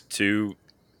subject to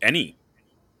any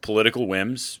political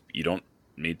whims. You don't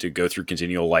need to go through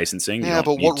continual licensing. Yeah,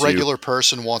 but what regular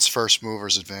person wants first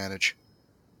mover's advantage?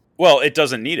 Well, it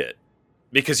doesn't need it,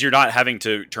 because you're not having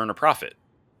to turn a profit.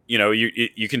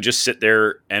 You can just sit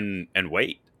there and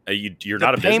wait. You're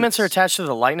not a business. Payments are attached to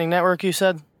the Lightning Network, you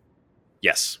said?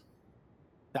 Yes.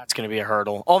 That's going to be a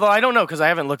hurdle. Although I don't know, because I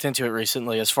haven't looked into it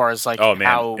recently as far as like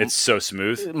how it's so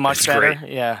smooth. Much better. Great.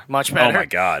 Yeah, much better. Oh my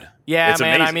God. Yeah, it's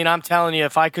man. amazing. I mean, I'm telling you,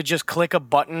 if I could just click a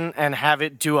button and have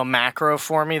it do a macro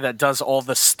for me that does all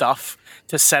the stuff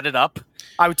to set it up,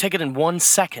 I would take it in 1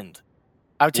 second.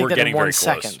 I would take that in 1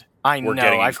 second. Close. We're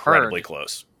getting I've incredibly heard.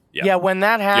 close. Yeah, when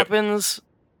that happens,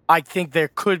 I think there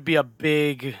could be a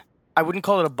big, I wouldn't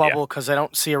call it a bubble, because I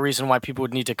don't see a reason why people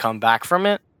would need to come back from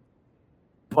it.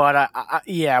 But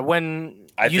when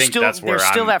there's still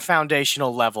that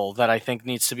foundational level that I think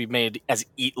needs to be made as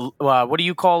what do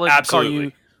you call it?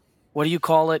 Absolutely. What do you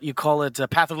call it? You call it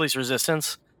path of least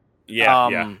resistance.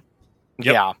 Yeah.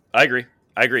 I agree.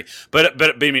 But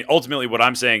I mean, ultimately, what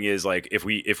I'm saying is, like,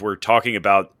 if we're talking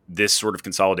about this sort of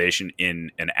consolidation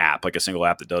in an app, like a single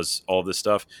app that does all of this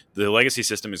stuff, the legacy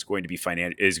system is going to be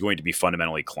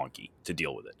fundamentally clunky to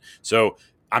deal with it. So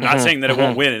I'm not saying that it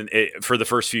won't win for the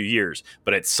first few years,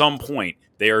 but at some point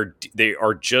they are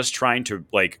just trying to,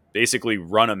 like, basically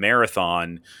run a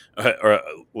marathon,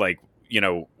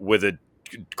 with a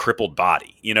crippled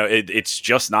body. It's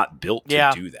just not built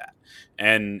to do that.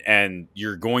 And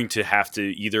you're going to have to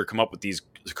either come up with these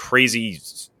crazy,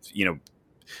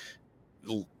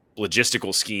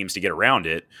 logistical schemes to get around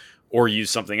it, or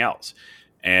use something else.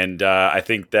 And I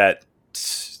think that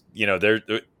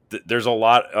there's a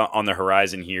lot on the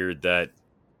horizon here, that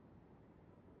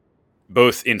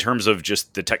both in terms of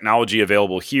just the technology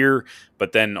available here,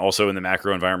 but then also in the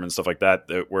macro environment and stuff like that,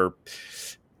 where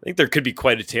I think there could be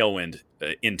quite a tailwind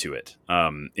into it,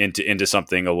 into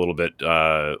something a little bit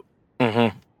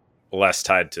less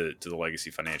tied to the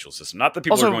legacy financial system. Not that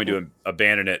people Also, are going to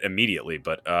abandon it immediately,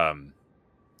 but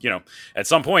at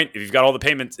some point, if you've got all the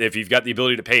payments, if you've got the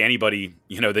ability to pay anybody,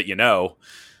 that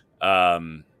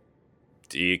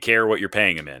do you care what you're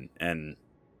paying them in? And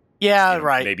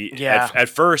right. Maybe at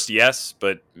first, yes,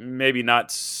 but maybe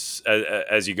not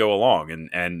as you go along.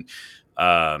 And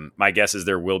my guess is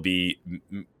there will be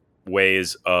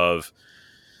ways of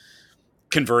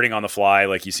converting on the fly,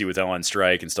 like you see with LN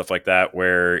Strike and stuff like that,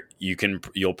 where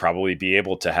you'll probably be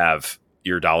able to have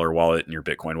your dollar wallet and your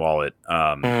Bitcoin wallet,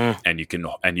 and you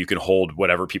can hold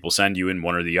whatever people send you in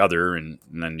one or the other, and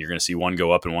then you're going to see one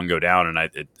go up and one go down,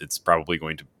 and it's probably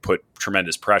going to put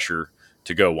tremendous pressure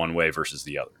to go one way versus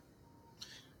the other.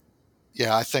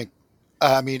 Yeah, I think,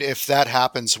 if that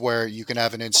happens where you can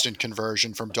have an instant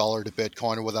conversion from dollar to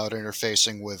Bitcoin without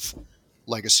interfacing with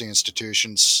legacy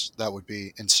institutions, that would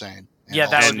be insane. Yeah,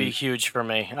 that would be huge for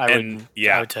me. I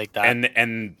would take that.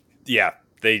 And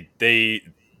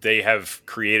they have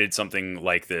created something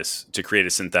like this to create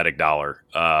a synthetic dollar.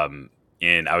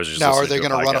 And I was just now, are they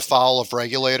going to run afoul of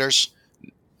regulators?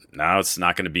 No, it's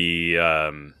not going to be.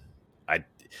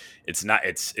 It's not.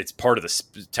 It's part of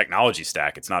the technology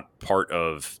stack. It's not part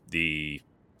of the.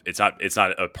 It's not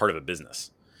a part of a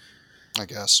business. I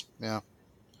guess. Yeah.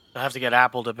 I have to get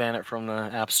Apple to ban it from the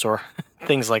App Store.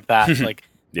 Things like that, like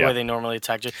the way they normally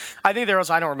attack it. I think there was.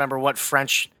 I don't remember what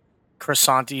French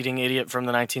croissant-eating idiot from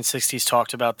the 1960s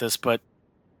talked about this, but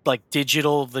like the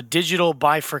digital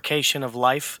bifurcation of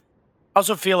life. I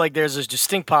also feel like there's a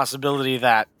distinct possibility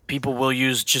that people will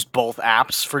use just both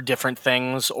apps for different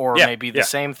things, or maybe the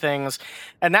same things.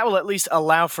 And that will at least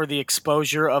allow for the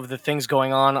exposure of the things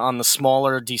going on the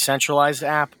smaller decentralized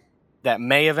app that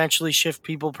may eventually shift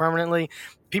people permanently.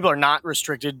 People are not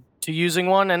restricted to using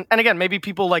one. And again, maybe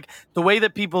people like the way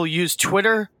that people use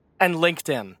Twitter and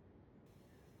LinkedIn.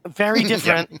 Very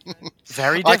different.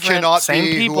 Very different. I cannot same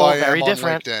be people, who I very am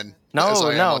different. on LinkedIn. No, as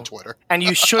I am on Twitter. and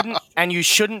you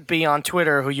shouldn't be on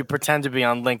Twitter who you pretend to be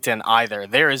on LinkedIn either.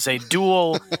 There is a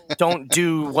dual. Don't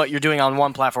do what you're doing on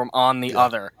one platform on the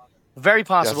other. Very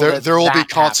possible. There will be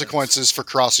consequences for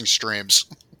crossing streams.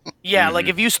 Yeah, like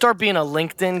if you start being a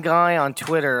LinkedIn guy on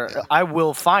Twitter, I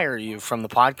will fire you from the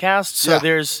podcast. So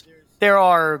there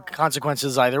are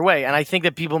consequences either way, and I think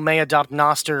that people may adopt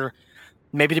Nostr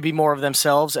maybe to be more of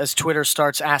themselves as Twitter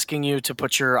starts asking you to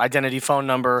put your identity, phone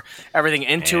number, everything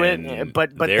into it.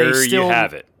 But there they still you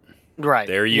have it. Right.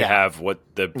 There you have what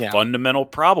the fundamental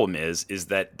problem is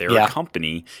that they're a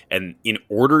company, and in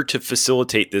order to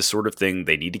facilitate this sort of thing,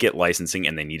 they need to get licensing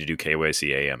and they need to do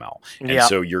KYC AML. And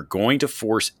so you're going to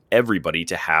force everybody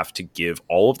to have to give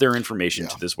all of their information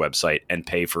to this website and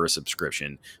pay for a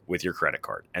subscription with your credit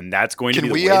card. And that's going to be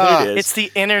the way that it is. It's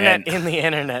the internet in the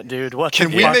internet, dude.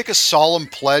 Can we make a solemn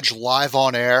pledge live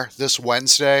on air this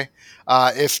Wednesday?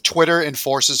 If Twitter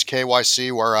enforces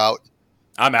KYC, we're out.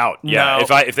 I'm out. Yeah.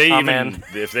 No,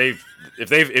 if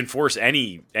they enforce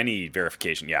any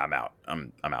verification, I'm out.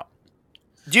 I'm out.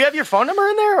 Do you have your phone number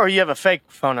in there, or you have a fake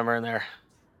phone number in there?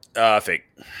 Fake.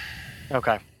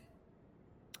 Okay.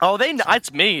 Oh,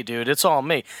 it's me, dude. It's all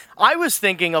me. I was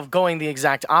thinking of going the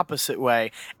exact opposite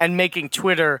way and making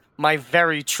Twitter my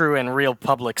very true and real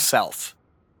public self.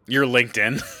 Your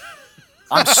LinkedIn.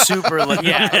 I'm super.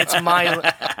 It's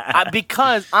my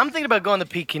because I'm thinking about going the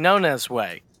Pete Quinones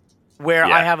way, where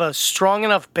I have a strong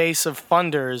enough base of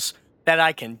funders that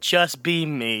I can just be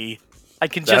me. I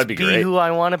can just be who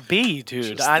I want to be,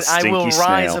 dude. I will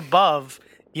rise above.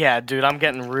 Yeah, dude, I'm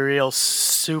getting real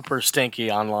super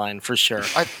stinky online for sure.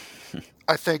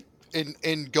 I think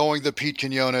in going the Pete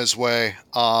Quinones way,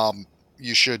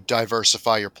 you should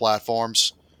diversify your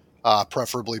platforms,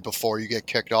 preferably before you get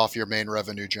kicked off your main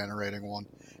revenue generating one.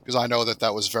 Because I know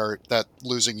that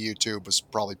losing YouTube was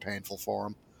probably painful for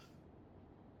him.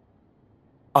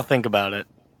 I'll think about it.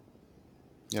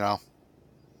 And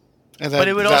then but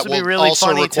it would also be really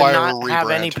funny to not have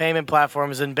any payment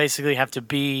platforms and basically have to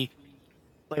be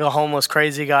like a homeless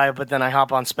crazy guy, but then I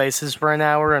hop on Spaces for an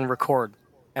hour and record,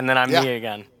 and then I'm me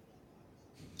again.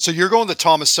 So you're going the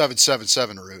Thomas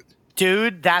 777 route.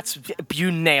 Dude, you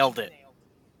nailed it.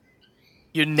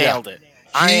 You nailed it.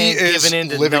 I He ain't is giving in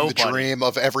to living nobody. the dream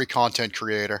of every content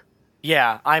creator.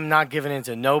 Yeah, I'm not giving in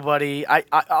to nobody.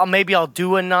 Maybe I'll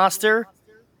do a Noster,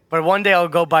 but one day I'll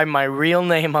go by my real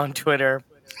name on Twitter,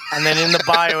 and then in the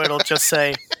bio it'll just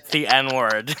say the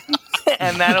N-word.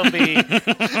 And that'll be...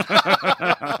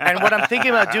 And what I'm thinking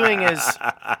about doing is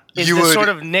You this would- sort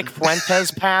of Nick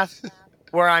Fuentes path,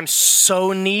 where I'm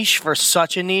so niche for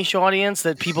such a niche audience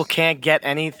that people can't get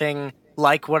anything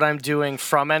like what I'm doing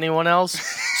from anyone else,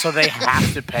 so they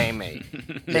have to pay me.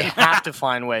 They have to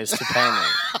find ways to pay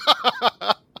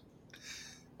me.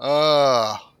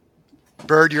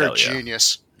 Bird, you're Hell a yeah.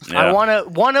 genius. Yeah.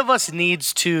 One of us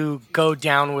needs to go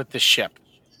down with the ship.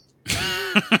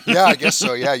 Yeah, I guess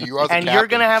so. Yeah, you are the And captain. you're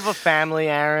going to have a family,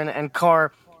 Aaron, and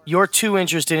Carr, you're too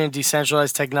interested in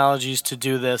decentralized technologies to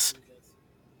do this.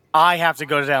 I have to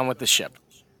go down with the ship.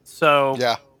 So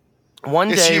Yeah.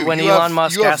 one It's day you. when You Elon have,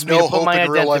 Musk you have asked me no to put hope my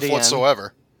in real life identity in,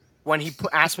 whatsoever. when he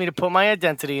asked me to put my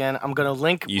identity in, I'm going to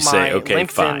link You my say, okay,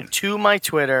 LinkedIn fine. to my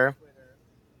Twitter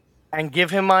and give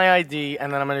him my ID,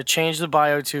 and then I'm going to change the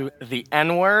bio to the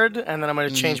N-word, and then I'm going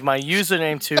to change my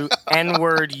username to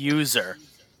N-word user.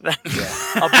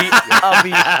 I'll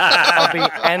be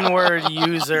N-word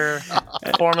user,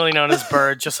 formerly known as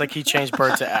Bird, just like he changed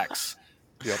Bird to X.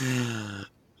 Yep.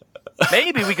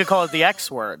 Maybe we could call it the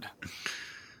X word.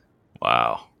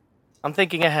 Wow. I'm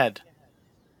thinking ahead.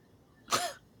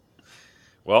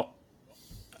 Well,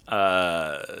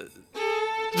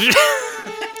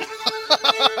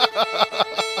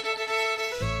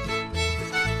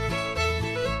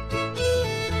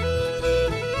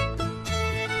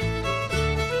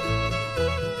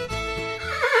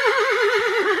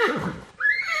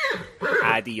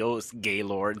 Adios,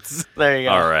 gaylords. There you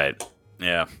go. all right.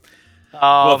 Yeah.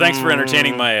 Well, thanks for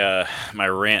entertaining my my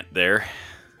rant there.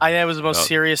 I think it was the most Oh.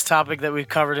 serious topic that we've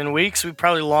covered in weeks. We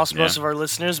probably lost most Yeah. of our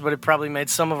listeners, but it probably made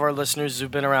some of our listeners who've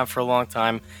been around for a long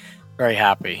time very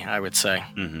happy, I would say.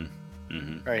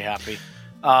 Very happy.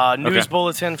 News Okay.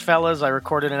 bulletin, fellas. I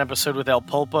recorded an episode with El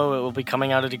Pulpo. It will be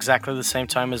coming out at exactly the same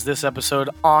time as this episode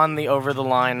on the Over the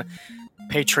Line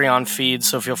Patreon feed,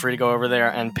 so feel free to go over there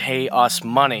and pay us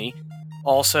money.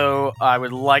 Also, I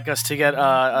would like us to get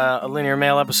a linear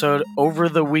mail episode over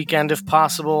the weekend if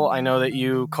possible. I know that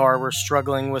you, Carr, were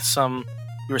struggling with some...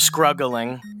 You were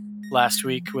struggling last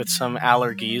week with some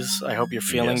allergies. I hope you're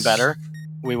feeling Yes. better.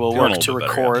 We will Feeling work a to little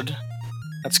bit better, record.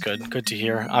 That's good. Good to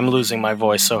hear. I'm losing my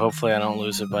voice, so hopefully I don't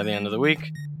lose it by the end of the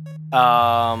week.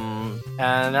 And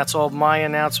that's all my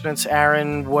announcements.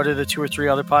 Aaron, what are the 2 or 3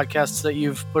 other podcasts that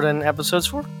you've put in episodes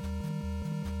for?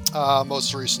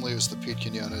 Most recently was the Pete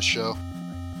Quinones show,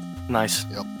 Nice.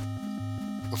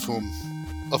 of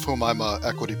whom I'm a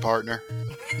equity partner.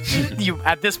 You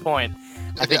at this point,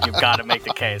 I think you've got to make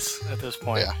the case at this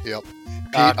point. Yeah, yep.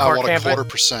 Pete, Core I want a campaign?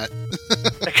 0.25%.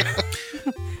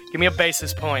 Give me a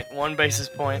basis point. 1 basis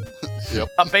point. Yep.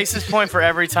 A basis point for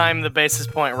every time the basis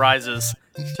point rises,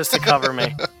 just to cover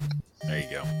me. There you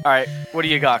go. All right, what do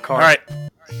you got, Carl? All right.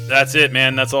 That's it,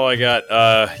 man. That's all I got.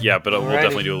 Yeah, but we'll Alrighty.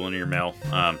 definitely do a linear mail.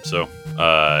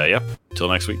 Yeah. Till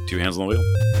next week. 2 hands on the wheel.